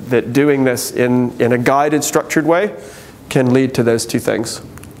 again, that doing this in a guided, structured way can lead to those two things.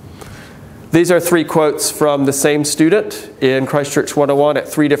 These are 3 quotes from the same student in Christchurch 101 at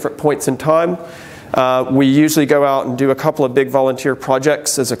 3 different points in time. We usually go out and do a couple of big volunteer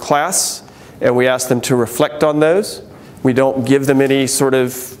projects as a class, and we ask them to reflect on those. We don't give them any sort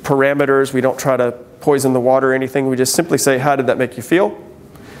of parameters. We don't try to poison the water or anything. We just simply say, how did that make you feel?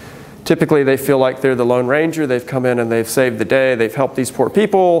 Typically, they feel like they're the Lone Ranger. They've come in and they've saved the day. They've helped these poor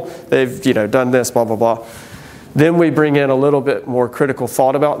people. They've, done this, blah, blah, blah. Then we bring in a little bit more critical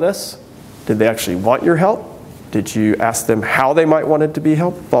thought about this. Did they actually want your help? Did you ask them how they might want it to be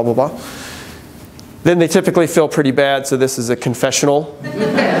helped? Blah, blah, blah. Then they typically feel pretty bad, so this is a confessional.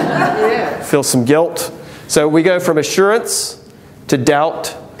 Feel some guilt. So we go from assurance to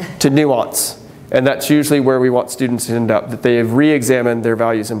doubt to nuance. And that's usually where we want students to end up, that they have re-examined their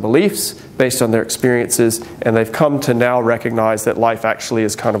values and beliefs based on their experiences, and they've come to now recognize that life actually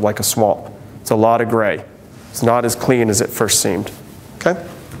is kind of like a swamp. It's a lot of gray. It's not as clean as it first seemed. Okay?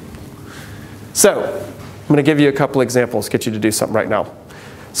 So, I'm going to give you a couple examples, get you to do something right now.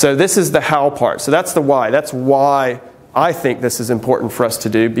 So this is the how part. So that's the why. That's why I think this is important for us to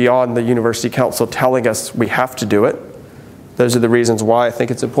do, beyond the University Council telling us we have to do it. Those are the reasons why I think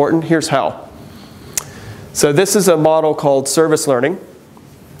it's important. Here's how. So this is a model called service learning,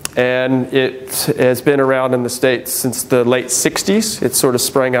 and it has been around in the States since the late 60s. It sort of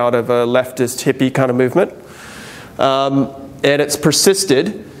sprang out of a leftist hippie kind of movement, and it's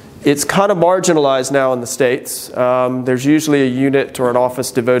persisted. It's kind of marginalized now in the States. There's usually a unit or an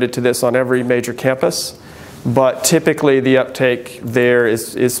office devoted to this on every major campus, but typically the uptake there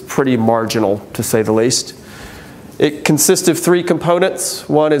is pretty marginal, to say the least. It consists of 3 components.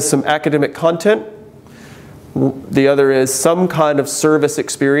 One is some academic content. The other is some kind of service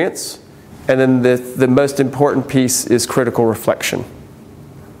experience. And then the most important piece is critical reflection.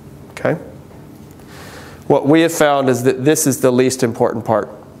 Okay? What we have found is that this is the least important part.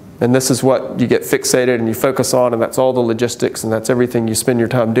 And this is what you get fixated and you focus on, and that's all the logistics, and that's everything you spend your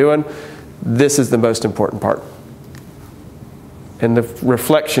time doing. This is the most important part. And the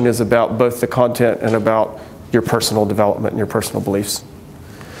reflection is about both the content and about your personal development and your personal beliefs.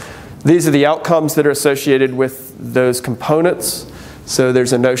 These are the outcomes that are associated with those components. So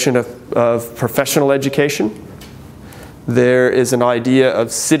there's a notion of professional education. There is an idea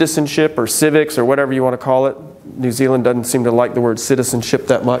of citizenship or civics or whatever you want to call it. New Zealand doesn't seem to like the word citizenship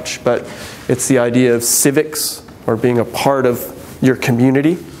that much, but it's the idea of civics or being a part of your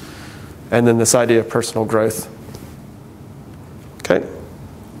community. And then this idea of personal growth. Okay?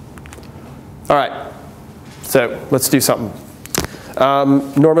 All right. So let's do something.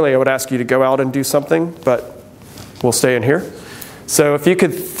 Normally I would ask you to go out and do something, but we'll stay in here. So if you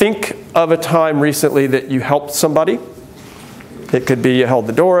could think of a time recently that you helped somebody. It could be you held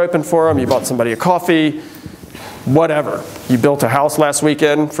the door open for them, you bought somebody a coffee, whatever. You built a house last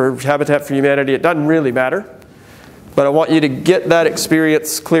weekend for Habitat for Humanity. It doesn't really matter. But I want you to get that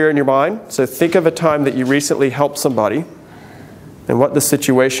experience clear in your mind. So think of a time that you recently helped somebody and what the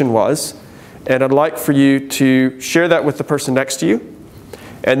situation was. And I'd like for you to share that with the person next to you.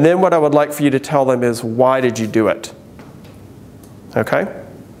 And then what I would like for you to tell them is, why did you do it? Okay?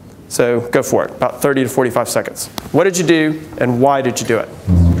 So go for it, about 30 to 45 seconds. What did you do and why did you do it?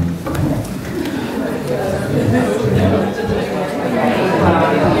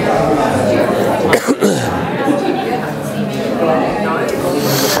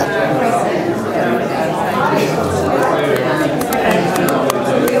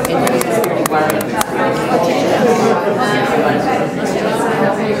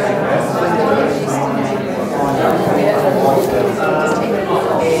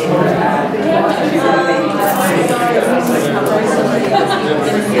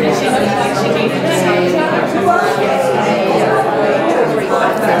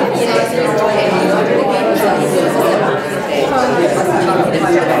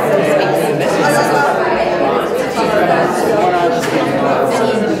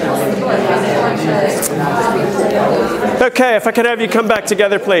 Okay, if I could have you come back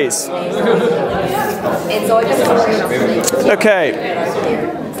together, please.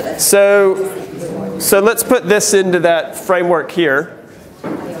 Okay, so let's put this into that framework here.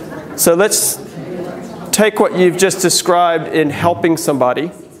 So let's take what you've just described in helping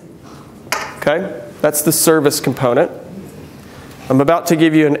somebody, okay? That's the service component. I'm about to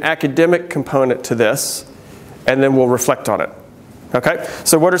give you an academic component to this, and then we'll reflect on it, okay?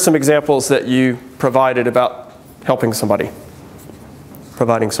 So what are some examples that you provided about helping somebody,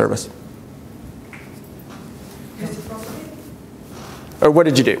 providing service? Or what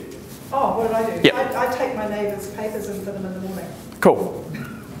did you do? Oh, what did I do? Yeah. I take my neighbours' papers in for them in the morning. Cool.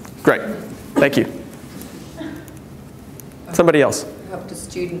 Great. Thank you. Somebody else? I helped a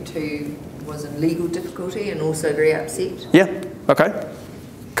student who was in legal difficulty and also very upset. Yeah. Okay.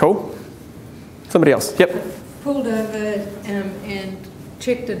 Cool. Somebody else? Yep. Pulled over and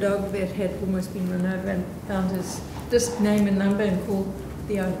checked a dog that had almost been run over and found his just name and number and called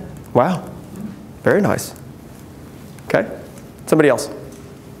the owner. Wow. Very nice. Okay. Somebody else?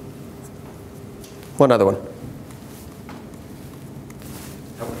 One other one.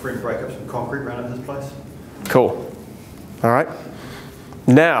 Help a friend break up some concrete around at his place. Cool. All right.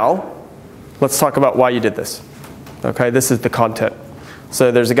 Now, let's talk about why you did this. Okay, this is the content.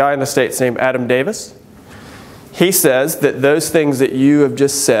 So there's a guy in the States named Adam Davis. He says that those things that you have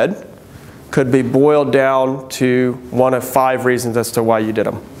just said could be boiled down to one of 5 reasons as to why you did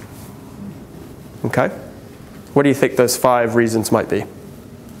them. Okay? What do you think those 5 reasons might be?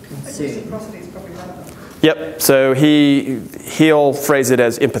 Reciprocity is probably one of them. Yep, so he'll phrase it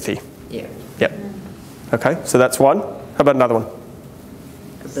as empathy. Yeah. Yep. Okay, so that's one. How about another one?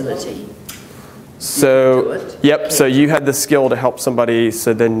 Ability. So, yep, so you had the skill to help somebody,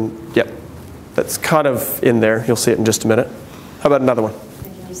 so then, yep, that's kind of in there. You'll see it in just a minute. How about another one?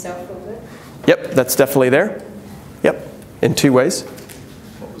 Making yourself feel good. Yep, that's definitely there. Yep, in 2 ways.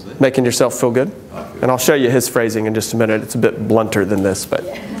 What was that? Making yourself feel good. And I'll show you his phrasing in just a minute. It's a bit blunter than this, but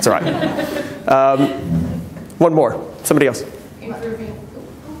it's all right. One more. Somebody else. Improving.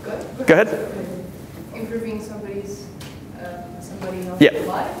 Good. Go ahead. Improving somebody else's Yeah.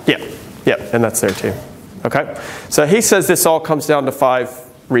 life. Yeah. Yeah, and that's there too. Okay? So he says this all comes down to 5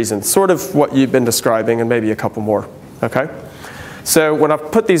 reasons, sort of what you've been describing and maybe a couple more. Okay? So when I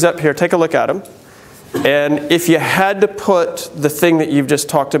put these up here, take a look at them. And if you had to put the thing that you've just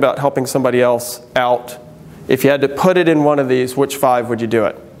talked about, helping somebody else out, if you had to put it in one of these, which 5 would you do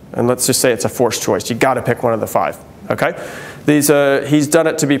it? And let's just say it's a forced choice. You've got to pick one of the 5. Okay? He's done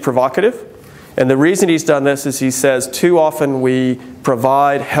it to be provocative. And the reason he's done this is he says too often we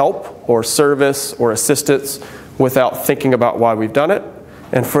provide help or service or assistance without thinking about why we've done it,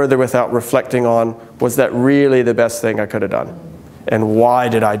 and further without reflecting on, was that really the best thing I could have done? And why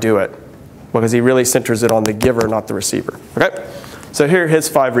did I do it? Because he really centers it on the giver, not the receiver. Okay? So here are his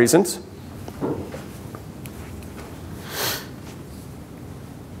 5 reasons.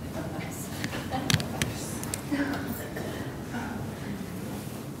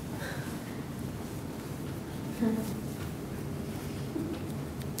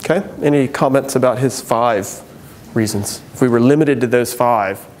 Okay, any comments about his 5 reasons? If we were limited to those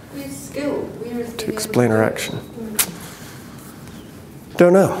 5 Where's skill? Where is to explain our action.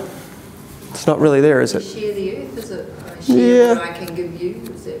 Don't know. It's not really there, is it? Share the earth? Is it share what I can give you?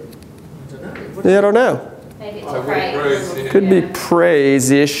 Is it? I don't know. Yeah, I don't know. Maybe it's a praise. Could be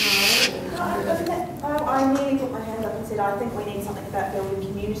praise-ish. I nearly put my hand up and said, I think we need something about building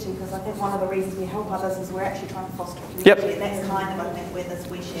community, because I think one of the reasons we help others is we're actually trying to foster community. Yep. And that's kind of, I think, where this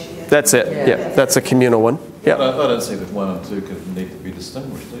we share the earth. That's it. Yeah, that's a communal one. Yeah. I don't see that 1 and 2 could need to be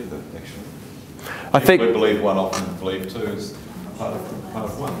distinguished either, actually. I think. We believe 1 often believe 2 is part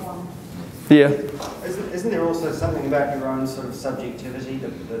of 1. Yeah. Isn't there also something about your own sort of subjectivity,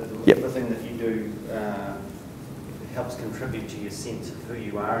 the thing that you do helps contribute to your sense of who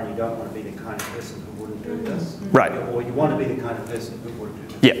you are, and you don't want to be the kind of person who wouldn't do this? Right. Or you want to be the kind of person who would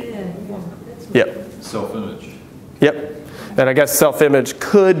do this? Yeah. Yep. Self-image. Yep. And I guess self-image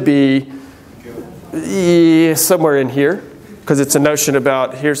could be somewhere in here, because it's a notion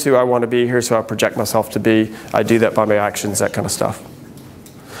about here's who I want to be, here's who I project myself to be. I do that by my actions, that kind of stuff.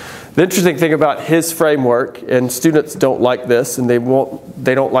 The interesting thing about his framework, and students don't like this, and they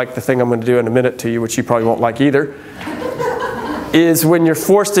don't like the thing I'm going to do in a minute to you, which you probably won't like either, is when you're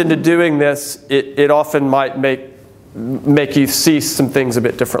forced into doing this, it often might make you see some things a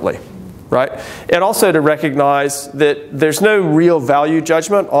bit differently, right? And also to recognize that there's no real value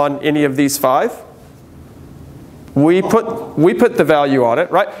judgment on any of these 5. We put the value on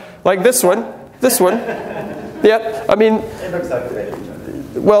it, right? Like this one. Yep. I mean, It looks like a value judgment.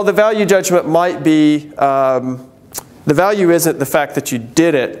 Well, the value judgment might be, the value isn't the fact that you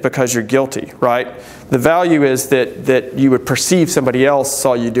did it because you're guilty, right? The value is that you would perceive somebody else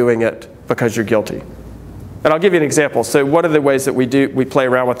saw you doing it because you're guilty. And I'll give you an example. So one of the ways that we play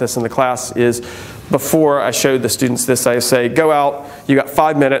around with this in the class is, before I show the students this, I say, go out, you got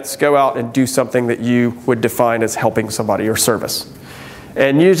 5 minutes, go out and do something that you would define as helping somebody or service.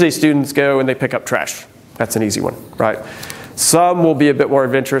 And usually students go and they pick up trash. That's an easy one, right? Some will be a bit more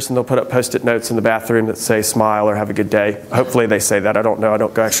adventurous and they'll put up Post-it notes in the bathroom that say smile or have a good day. Hopefully they say that. I don't know. I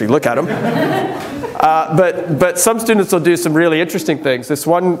don't go actually look at them. But some students will do some really interesting things. This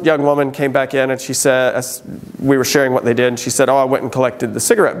one young woman came back in and she said, as we were sharing what they did, and she said, oh, I went and collected the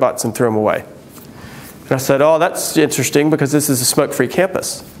cigarette butts and threw them away. And I said, oh, that's interesting because this is a smoke-free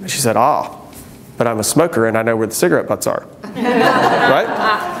campus. And she said, but I'm a smoker and I know where the cigarette butts are.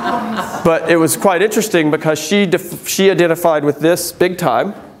 Right? But it was quite interesting because she identified with this big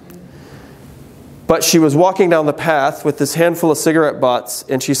time. But she was walking down the path with this handful of cigarette butts,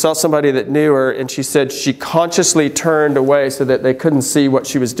 and she saw somebody that knew her, and she said she consciously turned away so that they couldn't see what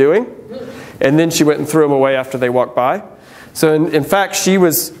she was doing. And then she went and threw them away after they walked by. So in fact, she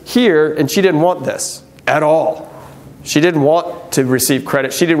was here, and she didn't want this at all. She didn't want to receive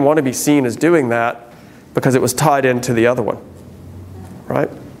credit. She didn't want to be seen as doing that because it was tied into the other one. Right?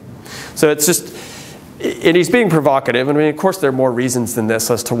 So it's just, and he's being provocative. I mean, of course, there are more reasons than this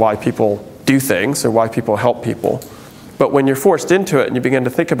as to why people do things or why people help people. But when you're forced into it and you begin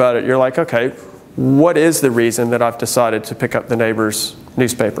to think about it, you're like, okay, what is the reason that I've decided to pick up the neighbor's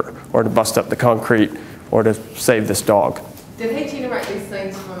newspaper or to bust up the concrete or to save this dog? Did he generate these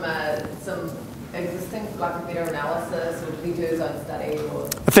things from some existing, like a meta-analysis, or did he do his own study? Or?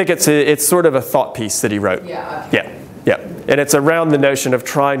 I think it's sort of a thought piece that he wrote. Yeah. Okay. Yeah. And it's around the notion of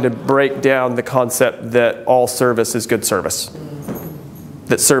trying to break down the concept that all service is good service.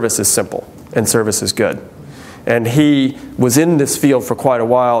 That service is simple and service is good. And he was in this field for quite a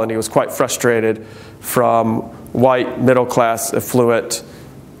while, and he was quite frustrated from white, middle-class, affluent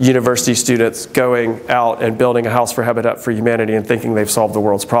university students going out and building a house for Habitat for Humanity and thinking they've solved the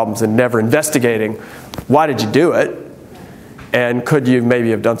world's problems and never investigating, why did you do it? And could you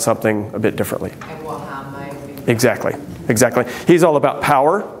maybe have done something a bit differently? And what harm may have been. Exactly. He's all about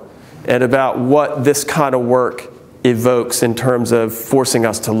power and about what this kind of work evokes in terms of forcing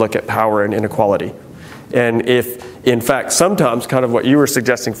us to look at power and inequality. And if, in fact, sometimes, kind of what you were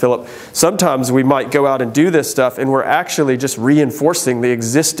suggesting, Philip, sometimes we might go out and do this stuff and we're actually just reinforcing the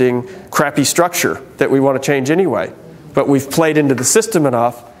existing crappy structure that we want to change anyway. But we've played into the system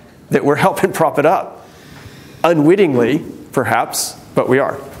enough that we're helping prop it up. Unwittingly, perhaps, but we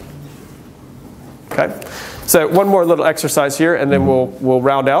are. Okay? So one more little exercise here and then we'll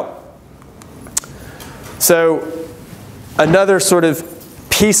round out. So another sort of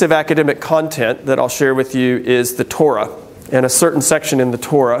piece of academic content that I'll share with you is the Torah, and a certain section in the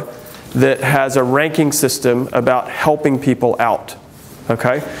Torah that has a ranking system about helping people out.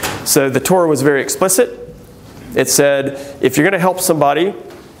 Okay? So the Torah was very explicit. It said, if you're going to help somebody,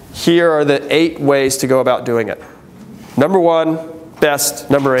 here are the 8 ways to go about doing it. Number 1,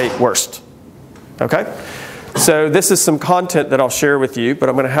 best. Number 8, worst. Okay? So this is some content that I'll share with you, but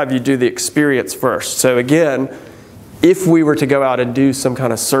I'm going to have you do the experience first. So again, if we were to go out and do some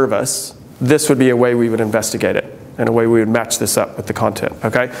kind of service, this would be a way we would investigate it and a way we would match this up with the content.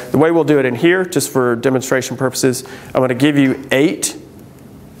 Okay? The way we'll do it in here, just for demonstration purposes, I'm going to give you 8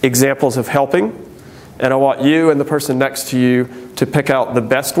 examples of helping, and I want you and the person next to you to pick out the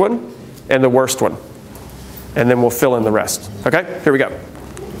best one and the worst one. And then we'll fill in the rest. Okay? Here we go.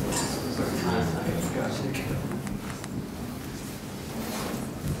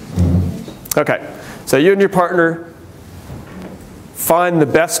 Okay, so you and your partner find the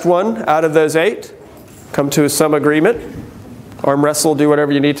best one out of those 8, come to some agreement, arm wrestle, do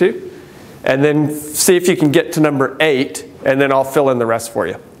whatever you need to, and then see if you can get to number 8, and then I'll fill in the rest for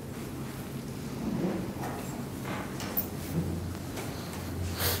you.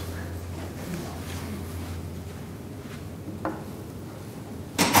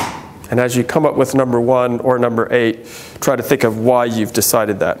 And as you come up with number 1 or number 8, try to think of why you've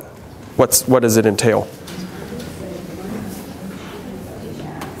decided that. What does it entail?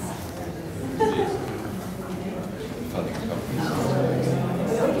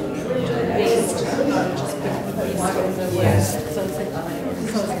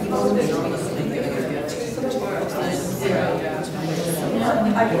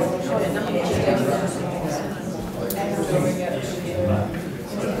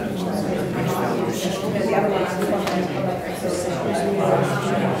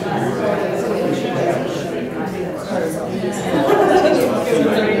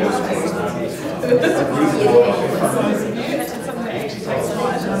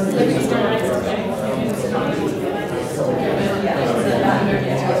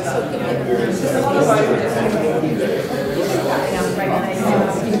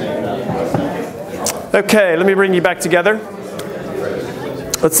 Okay, let me bring you back together.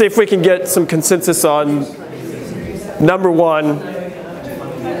 Let's see if we can get some consensus on number one.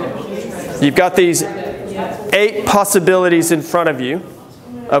 You've got these 8 possibilities in front of you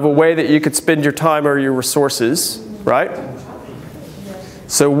of a way that you could spend your time or your resources, right?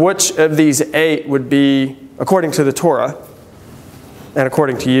 So which of these 8 would be, according to the Torah, and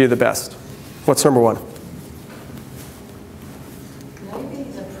according to you, the best? What's number one? Maybe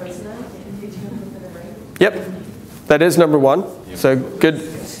he's a prisoner. Yep, that is number one. So good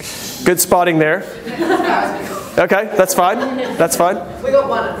spotting there. Okay, that's fine. That's fine. We got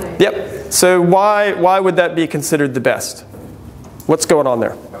one, I think. Yep. So why would that be considered the best? What's going on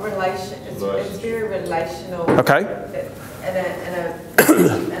there? A relation. It's very relational. Okay. In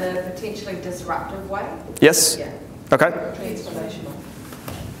a potentially disruptive way. Yes. Yeah. Okay. Transformational.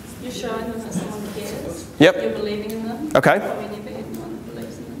 You're showing them that someone cares. Yep. You're believing in them. Okay. When you've been one that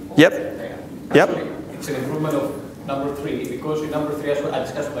believes in them. Yep. Yep. It's an improvement of number 3, because in number 3, as I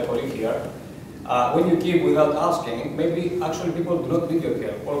discussed with my colleague here, when you give without asking, maybe actually people do not need your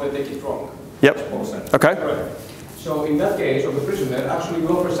help, or they take it wrong. Yep. Okay. Correct. So in that case of the prisoner, actually you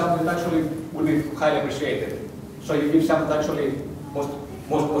offer something that actually will be highly appreciated. So you give something that actually most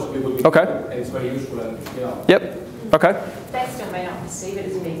possibly will be, okay, and it's very useful, and Yep. Okay. They still may not perceive it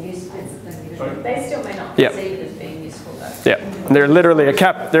as being useful. Sorry? They still may not Yeah. perceive it as being useful, though. Yeah. And they're literally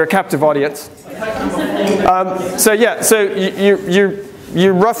they're a captive audience. So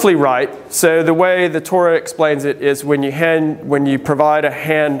you're roughly right. So the way the Torah explains it is when you provide a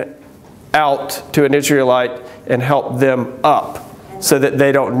hand out to an Israelite and help them up so that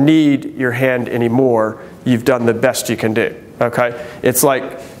they don't need your hand anymore, you've done the best you can do. Okay? It's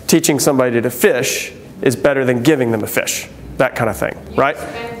like teaching somebody to fish is better than giving them a fish. That kind of thing, right?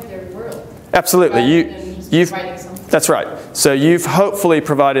 Expand their world. Absolutely. That's right. So you've hopefully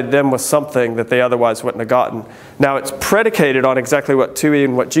provided them with something that they otherwise wouldn't have gotten. Now it's predicated on exactly what Tui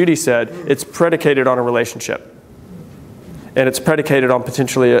and what Judy said. It's predicated on a relationship. And it's predicated on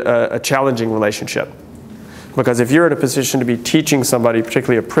potentially a challenging relationship. Because if you're in a position to be teaching somebody,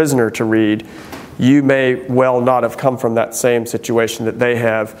 particularly a prisoner, to read, you may well not have come from that same situation that they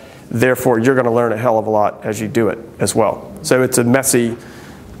have. Therefore, you're going to learn a hell of a lot as you do it as well. So it's a messy,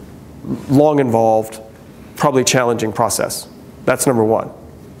 long involved, probably challenging process. That's number one.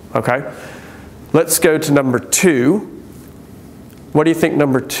 Okay? Let's go to number 2. What do you think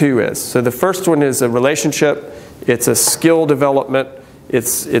number 2 is? So the first one is a relationship. It's a skill development.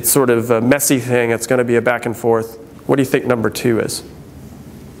 It's sort of a messy thing. It's going to be a back and forth. What do you think number 2 is?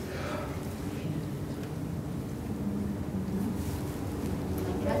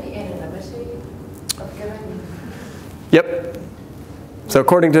 Maybe anonymity of giving. Yep. So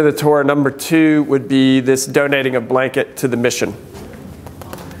according to the Torah, number 2 would be this donating a blanket to the mission.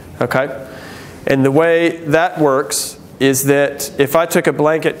 Okay? And the way that works is that if I took a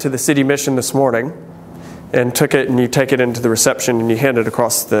blanket to the city mission this morning and took it and you take it into the reception and you hand it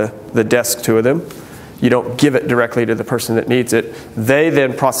across the desk to them, you don't give it directly to the person that needs it. They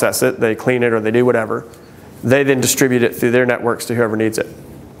then process it, they clean it or they do whatever. They then distribute it through their networks to whoever needs it.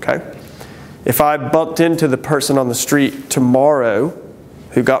 Okay? If I bumped into the person on the street tomorrow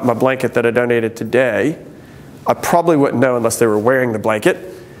who got my blanket that I donated today, I probably wouldn't know unless they were wearing the blanket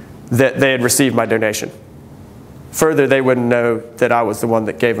that they had received my donation. Further, they wouldn't know that I was the one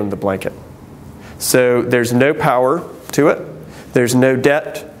that gave them the blanket. So there's no power to it. There's no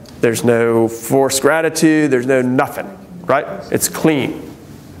debt. There's no forced gratitude. There's no nothing, right? It's clean.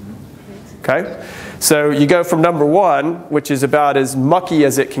 Okay? So you go from number 1, which is about as mucky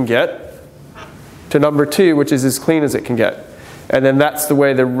as it can get, to number 2, which is as clean as it can get. And then that's the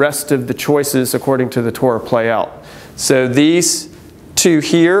way the rest of the choices, according to the Torah, play out. So these 2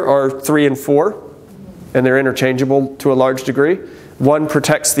 here are 3 and 4, and they're interchangeable to a large degree. One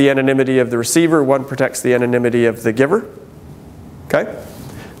protects the anonymity of the receiver, one protects the anonymity of the giver. Okay?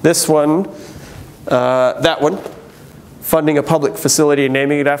 This one, that one, funding a public facility and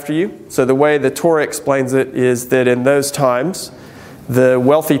naming it after you. So the way the Torah explains it is that in those times, the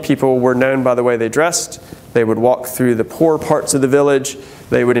wealthy people were known by the way they dressed. They would walk through the poor parts of the village.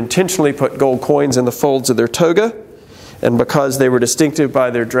 They would intentionally put gold coins in the folds of their toga. And because they were distinctive by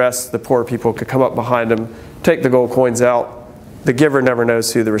their dress, the poor people could come up behind them, take the gold coins out. The giver never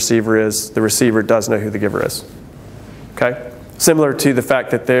knows who the receiver is. The receiver does know who the giver is. Okay? Similar to the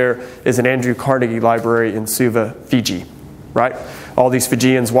fact that there is an Andrew Carnegie Library in Suva, Fiji. Right? All these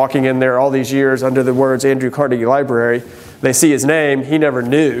Fijians walking in there all these years under the words Andrew Carnegie Library. They see his name. He never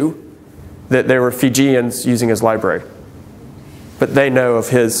knew that there were Fijians using his library. But they know of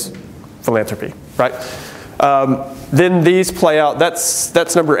his philanthropy. Right? Then these play out.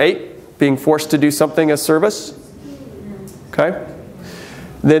 That's number 8. being forced to do something as service. Okay?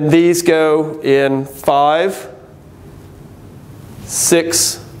 Then these go in 5,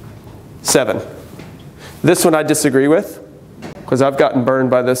 6, 7. This one I disagree with, because I've gotten burned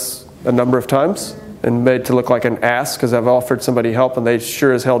by this a number of times and made to look like an ass because I've offered somebody help and they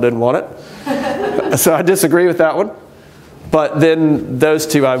sure as hell didn't want it. So I disagree with that one. But then those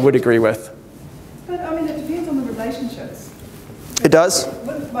two I would agree with. But I mean, it depends on the relationships. It does?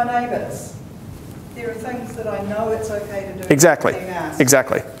 With my neighbours, there are things that I know it's okay to do. Exactly. Being asked.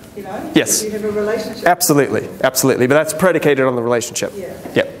 Exactly. You know? Yes. You have a relationship. Absolutely. Absolutely. But that's predicated on the relationship. Yeah.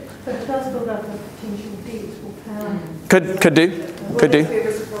 Yep. But it does build up a potential debt or power. Could do. Could do.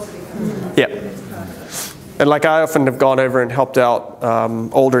 Yeah. And like I often have gone over and helped out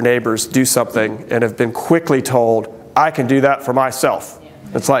older neighbors do something and have been quickly told, I can do that for myself.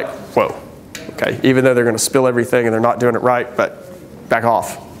 It's like, whoa, okay, even though they're going to spill everything and they're not doing it right, but back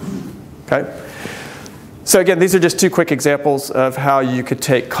off, okay? So again, these are just two quick examples of how you could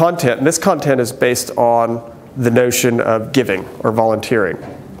take content, and this content is based on the notion of giving or volunteering,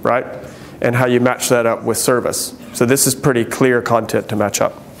 right? And how you match that up with service. So this is pretty clear content to match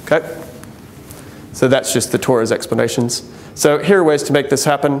up, okay? So that's just the Torah's explanations. So here are ways to make this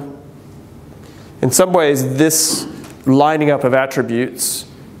happen. In some ways, this lining up of attributes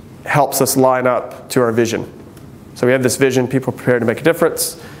helps us line up to our vision. So we have this vision, people prepared to make a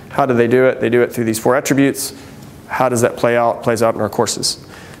difference. How do they do it? They do it through these 4 attributes. How does that play out? It plays out in our courses.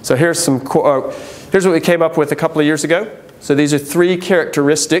 So here's here's what we came up with a couple of years ago. So these are 3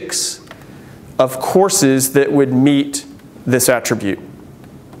 characteristics of courses that would meet this attribute.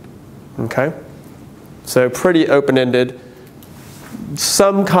 Okay? So pretty open-ended.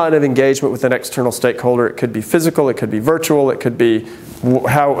 Some kind of engagement with an external stakeholder. It could be physical, it could be virtual, it could be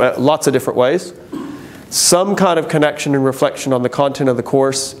lots of different ways. Some kind of connection and reflection on the content of the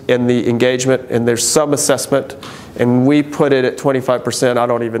course and the engagement, and there's some assessment, and we put it at 25%. I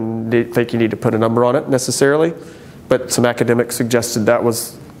don't even think you need to put a number on it necessarily, but some academics suggested that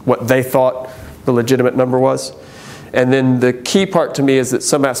was what they thought the legitimate number was. And then the key part to me is that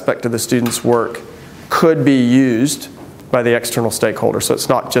some aspect of the student's work could be used by the external stakeholder, so it's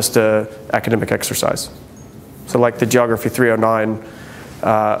not just an academic exercise. So like the Geography 309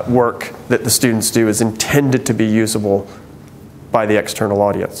 work that the students do is intended to be usable by the external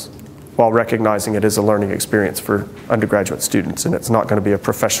audience, while recognizing it is a learning experience for undergraduate students, and it's not going to be a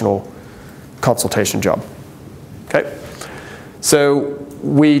professional consultation job. Okay? So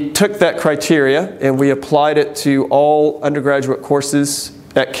we took that criteria and we applied it to all undergraduate courses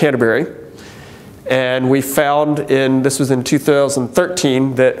at Canterbury. And we found this was in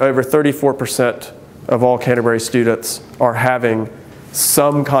 2013, that over 34% of all Canterbury students are having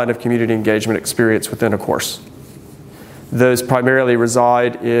some kind of community engagement experience within a course. Those primarily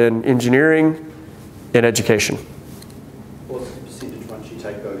reside in engineering and education. What's the percentage once you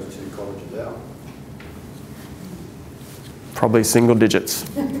take those 2 colleges out? Probably single digits.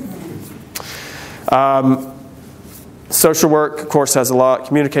 Social work, of course, has a lot.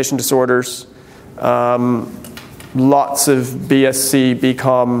 Communication disorders. Lots of BSc,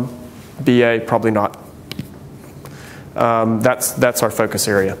 BCom, BA, probably not. That's our focus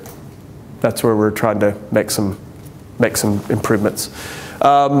area. That's where we're trying to make some improvements.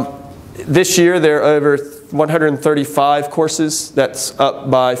 This year there are over 135 courses. That's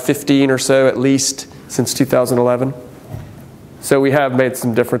up by 15 or so at least since 2011. So we have made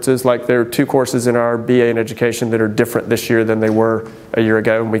some differences. Like there are 2 courses in our BA in education that are different this year than they were a year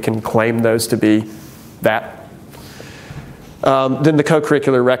ago, and we can claim those to be that. Then the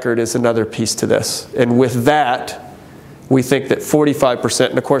co-curricular record is another piece to this. And with that, we think that 45%,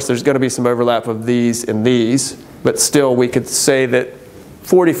 and of course there's going to be some overlap of these and these, but still we could say that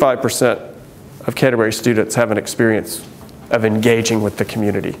 45% of Canterbury students have an experience of engaging with the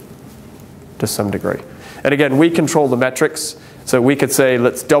community to some degree. And again, we control the metrics. So we could say,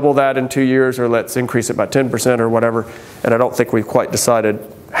 let's double that in 2 years, or let's increase it by 10% or whatever. And I don't think we've quite decided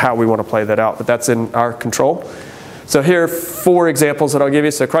how we want to play that out, but that's in our control. So here are 4 examples that I'll give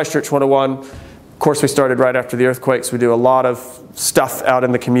you. So Christchurch 101, of course we started right after the earthquakes. We do a lot of stuff out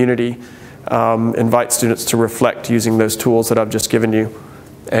in the community, invite students to reflect using those tools that I've just given you,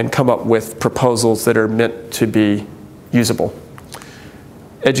 and come up with proposals that are meant to be usable.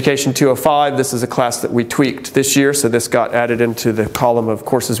 Education 205, this is a class that we tweaked this year, so this got added into the column of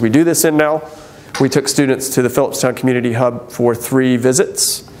courses we do this in now. We took students to the Phillipstown Community Hub for 3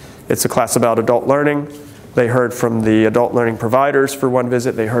 visits. It's a class about adult learning. They heard from the adult learning providers for 1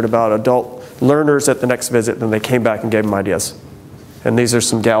 visit. They heard about adult learners at the next visit, then they came back and gave them ideas. And these are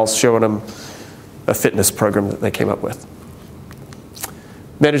some gals showing them a fitness program that they came up with.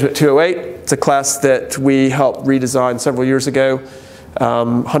 Management 208, it's a class that we helped redesign several years ago.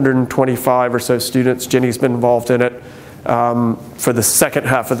 125 or so students. Jenny's been involved in it. For the second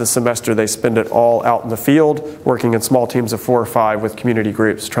half of the semester, they spend it all out in the field, working in small teams of 4 or 5 with community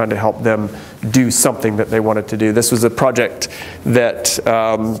groups, trying to help them do something that they wanted to do. This was a project that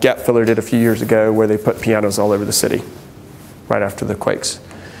Gap Filler did a few years ago where they put pianos all over the city right after the quakes.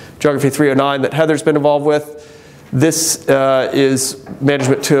 Geography 309 that Heather's been involved with. This is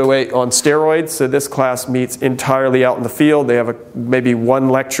Management 208 on steroids. So this class meets entirely out in the field. They have maybe one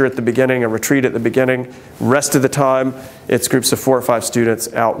lecture at the beginning, a retreat at the beginning. Rest of the time, it's groups of 4 or 5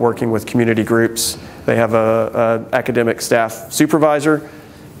 students out working with community groups. They have a academic staff supervisor,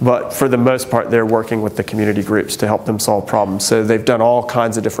 but for the most part, they're working with the community groups to help them solve problems. So they've done all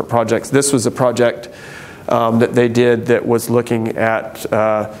kinds of different projects. This was a project that they did that was looking at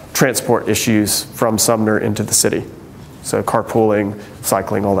transport issues from Sumner into the city. So carpooling,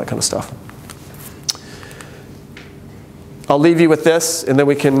 cycling, all that kind of stuff. I'll leave you with this, and then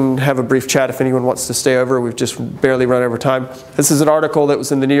we can have a brief chat if anyone wants to stay over. We've just barely run over time. This is an article that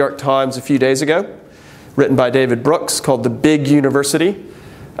was in the New York Times a few days ago, written by David Brooks, called The Big University.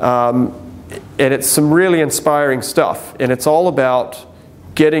 And it's some really inspiring stuff. And it's all about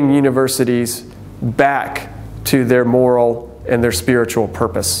getting universities back to their moral and their spiritual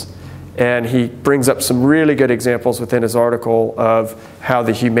purpose. And he brings up some really good examples within his article of how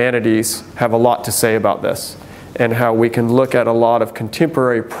the humanities have a lot to say about this, and how we can look at a lot of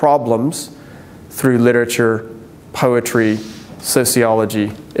contemporary problems through literature, poetry,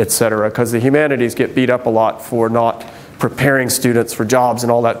 sociology, etc. Because the humanities get beat up a lot for not preparing students for jobs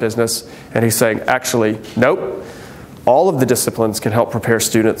and all that business. And he's saying, actually, nope. All of the disciplines can help prepare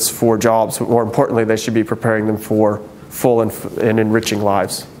students for jobs, but more importantly, they should be preparing them for full and enriching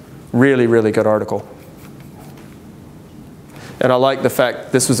lives. Really, really good article. And I like the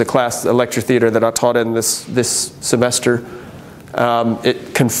fact this was a class, a lecture theater that I taught in this semester.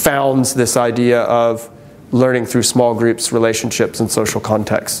 It confounds this idea of learning through small groups, relationships, and social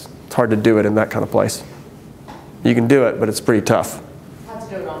context. It's hard to do it in that kind of place. You can do it, but it's pretty tough. It's hard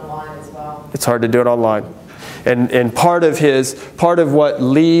to do it online as well. It's hard to do it online. And part of what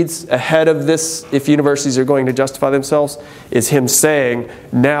leads ahead of this, if universities are going to justify themselves, is him saying,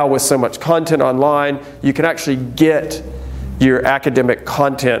 now with so much content online, you can actually get your academic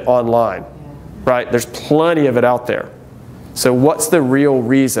content online, right? There's plenty of it out there. So what's the real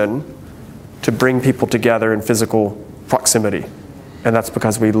reason to bring people together in physical proximity? And that's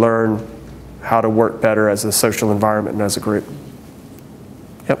because we learn how to work better as a social environment and as a group.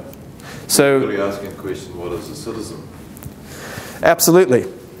 Yep. So really asking a question, what is a citizen? Absolutely.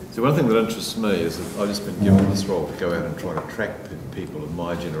 So one thing that interests me is that I've just been given this role to go out and try to attract people of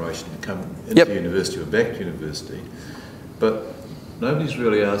my generation to come into university or back to university. But nobody's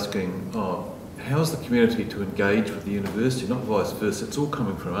really asking, how's the community to engage with the university, not vice versa. It's all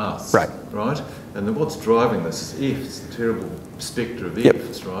coming from us, right? And then what's driving this is F's, the terrible spectre of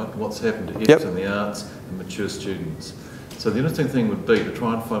F's, right? What's happened to F's in the arts and mature students. So the interesting thing would be to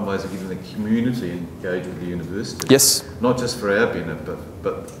try and find ways of getting the community engaged with the university. Yes. Not just for our benefit,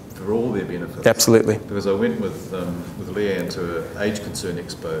 but for all their benefits. Absolutely. Because I went with Leanne to an Age Concern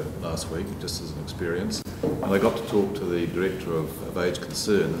Expo last week, just as an experience, and I got to talk to the director of Age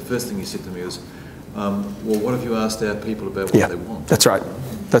Concern. The first thing he said to me is, well, what have you asked our people about what they want? That's right.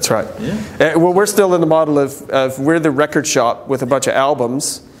 That's right. Yeah. Well, we're still in the model of we're the record shop with a bunch of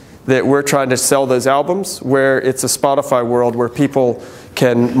albums that we're trying to sell those albums, where it's a Spotify world where people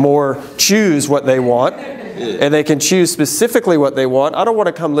can more choose what they want, and they can choose specifically what they want. I don't want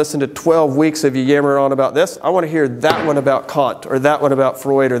to come listen to 12 weeks of you yammer on about this. I want to hear that one about Kant, or that one about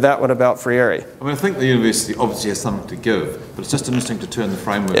Freud, or that one about Freire. I mean, I think the university obviously has something to give, but it's just interesting to turn the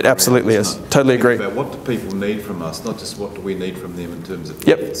framework. It absolutely is. Totally agree. About what do people need from us, not just what do we need from them in terms of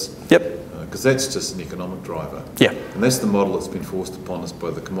gifts. Yep. Because that's just an economic driver. Yeah. And that's the model that's been forced upon us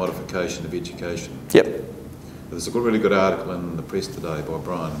by the commodification of education. Yep. There's a really good article in the press today by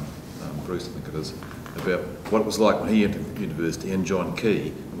Brian Bruce, I think it is, about what it was like when he entered university, and John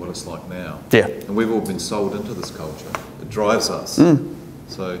Key, and what it's like now. Yeah. And we've all been sold into this culture. It drives us.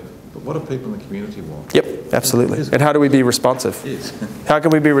 So, but what do people in the community want? Yep, absolutely. And how do we be responsive? Yes. How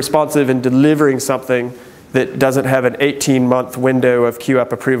can we be responsive in delivering something that doesn't have an 18-month window of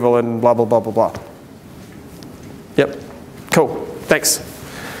QAP approval and blah, blah, blah, blah, blah? Yep. Cool. Thanks.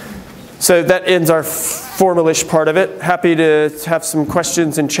 So that ends our formal-ish part of it. Happy to have some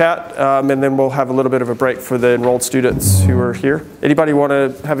questions in chat, and then we'll have a little bit of a break for the enrolled students who are here. Anybody want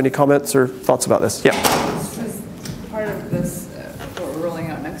to have any comments or thoughts about this? Yeah. Part of this, what we're rolling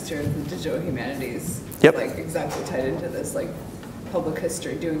out next year is the digital humanities. Yep. Like exactly tied into this. Like public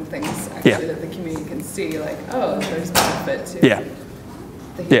history, doing things actually that the community can see, like, oh, there's benefit to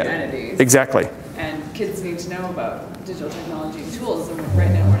the humanities. Exactly. And kids need to know about digital technology and tools, and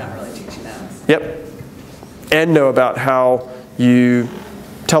right now we're not really teaching them. Yep. And know about how you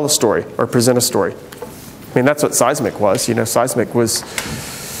tell a story or present a story. I mean, that's what Seismic was. You know, Seismic was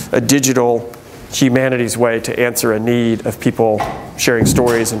a digital humanities way to answer a need of people sharing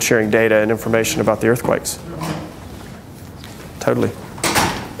stories and sharing data and information about the earthquakes. Totally.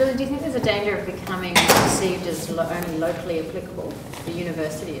 Billy, do you think there's a danger of becoming perceived as only locally applicable, the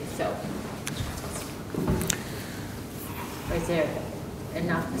university itself? Or is there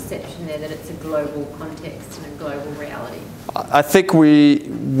enough perception there that it's a global context and a global reality? I think we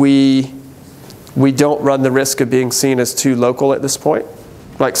don't run the risk of being seen as too local at this point.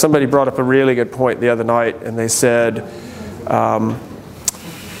 Like somebody brought up a really good point the other night, and they said,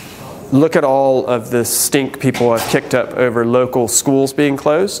 look at all of the stink people have kicked up over local schools being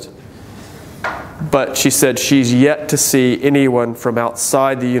closed. But she said she's yet to see anyone from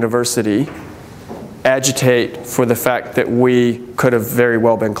outside the university agitate for the fact that we could have very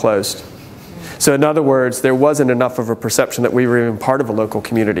well been closed. So in other words, there wasn't enough of a perception that we were even part of a local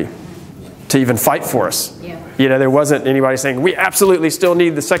community to even fight for us. You know, there wasn't anybody saying, we absolutely still need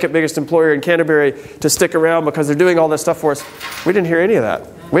the second biggest employer in Canterbury to stick around because they're doing all this stuff for us. We didn't hear any of that.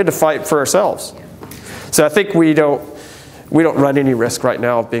 We had to fight for ourselves. So I think we don't run any risk right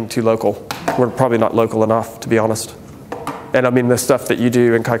now of being too local. We're probably not local enough, to be honest. And I mean, the stuff that you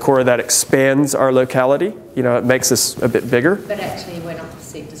do in Kaikoura, that expands our locality. You know, it makes us a bit bigger. But actually, we're not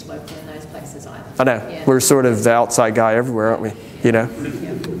perceived as local in those places either. I know. Yeah. We're sort of the outside guy everywhere, aren't we? You know?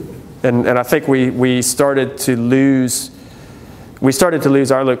 And I think we started to lose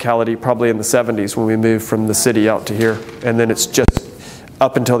our locality probably in the 70s when we moved from the city out to here. And then it's just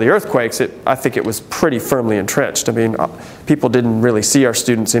up until the earthquakes, I think it was pretty firmly entrenched. I mean, people didn't really see our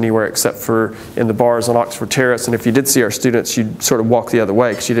students anywhere except for in the bars on Oxford Terrace. And if you did see our students, you'd sort of walk the other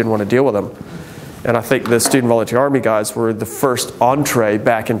way because you didn't want to deal with them. And I think the Student Volunteer Army guys were the first entree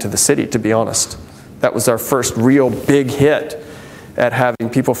back into the city, to be honest. That was our first real big hit at having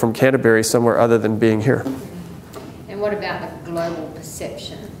people from Canterbury somewhere other than being here. And what about the global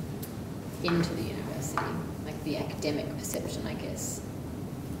perception into the university, like the academic perception, I guess?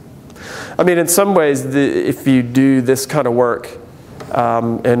 I mean, in some ways, if you do this kind of work,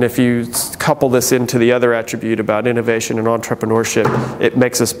 and if you couple this into the other attribute about innovation and entrepreneurship, it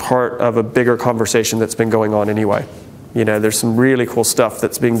makes us part of a bigger conversation that's been going on anyway. You know, there's some really cool stuff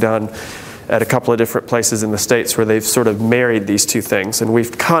that's being done at a couple of different places in the States where they've sort of married these two things. And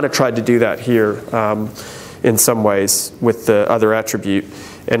we've kind of tried to do that here in some ways with the other attribute.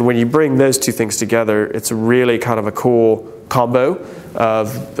 And when you bring those two things together, it's really kind of a cool combo of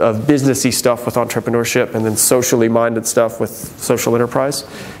businessy stuff with entrepreneurship and then socially minded stuff with social enterprise.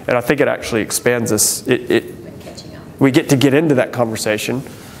 And I think it actually expands us. We get to get into that conversation.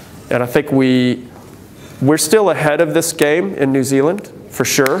 And I think we're still ahead of this game in New Zealand, for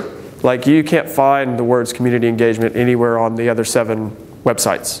sure. Like, you can't find the words community engagement anywhere on the other 7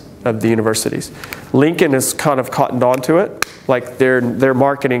 websites of the universities. Lincoln has kind of cottoned on to it. Like, their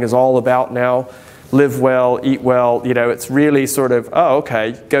marketing is all about now live well, eat well. You know, it's really sort of, oh,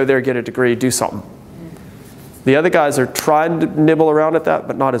 okay, go there, get a degree, do something. The other guys are trying to nibble around at that,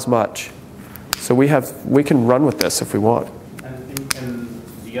 but not as much. So we can run with this if we want. And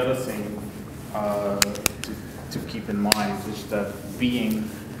the other thing to keep in mind is that being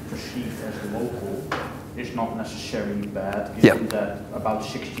perceived as a local is not necessarily bad, given that about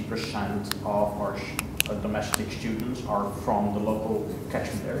 60% of our domestic students are from the local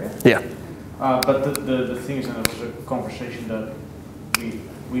catchment area. Yeah. But the thing is, and it was a conversation that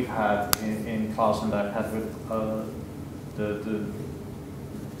we've had in class and I've had with the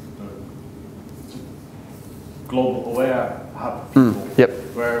Global Aware Hub people,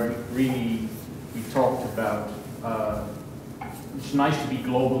 where we talked about it's nice to be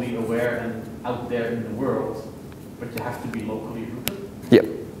globally aware and out there in the world, but you have to be locally rooted. Yep.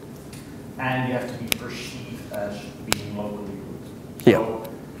 And you have to be perceived as being locally rooted. Yep. So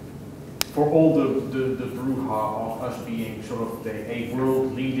for all the brouhaha of us being sort of a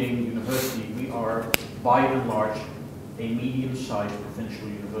world-leading university, we are, by and large, a medium-sized provincial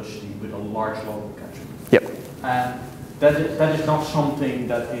university with a large local catchment. Yep. And that is not something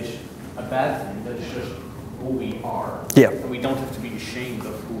that is a bad thing, that is just who we are. Yeah. And we don't have to be ashamed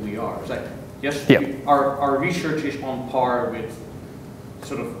of who we are. It's like, yes, yeah. Our research is on par with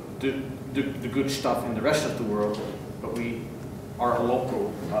sort of the good stuff in the rest of the world, but we are a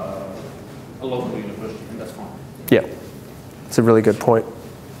local university, and that's fine. Yeah, it's a really good point.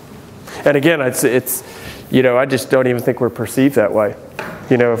 And again, it's you know, I just don't even think we're perceived that way.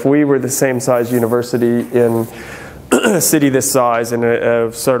 You know, if we were the same size university in a city this size in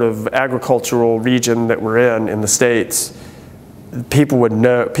a sort of agricultural region that we're in the States, people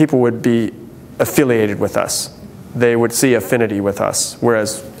would be affiliated with us. They would see affinity with us,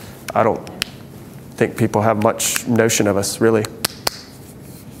 whereas I don't think people have much notion of us, really.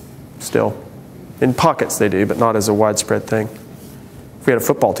 Still. In pockets they do, but not as a widespread thing. If we had a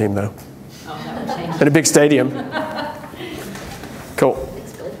football team, though. Oh, that would change. In a big stadium. Cool.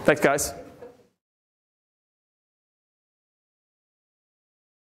 Thanks, guys.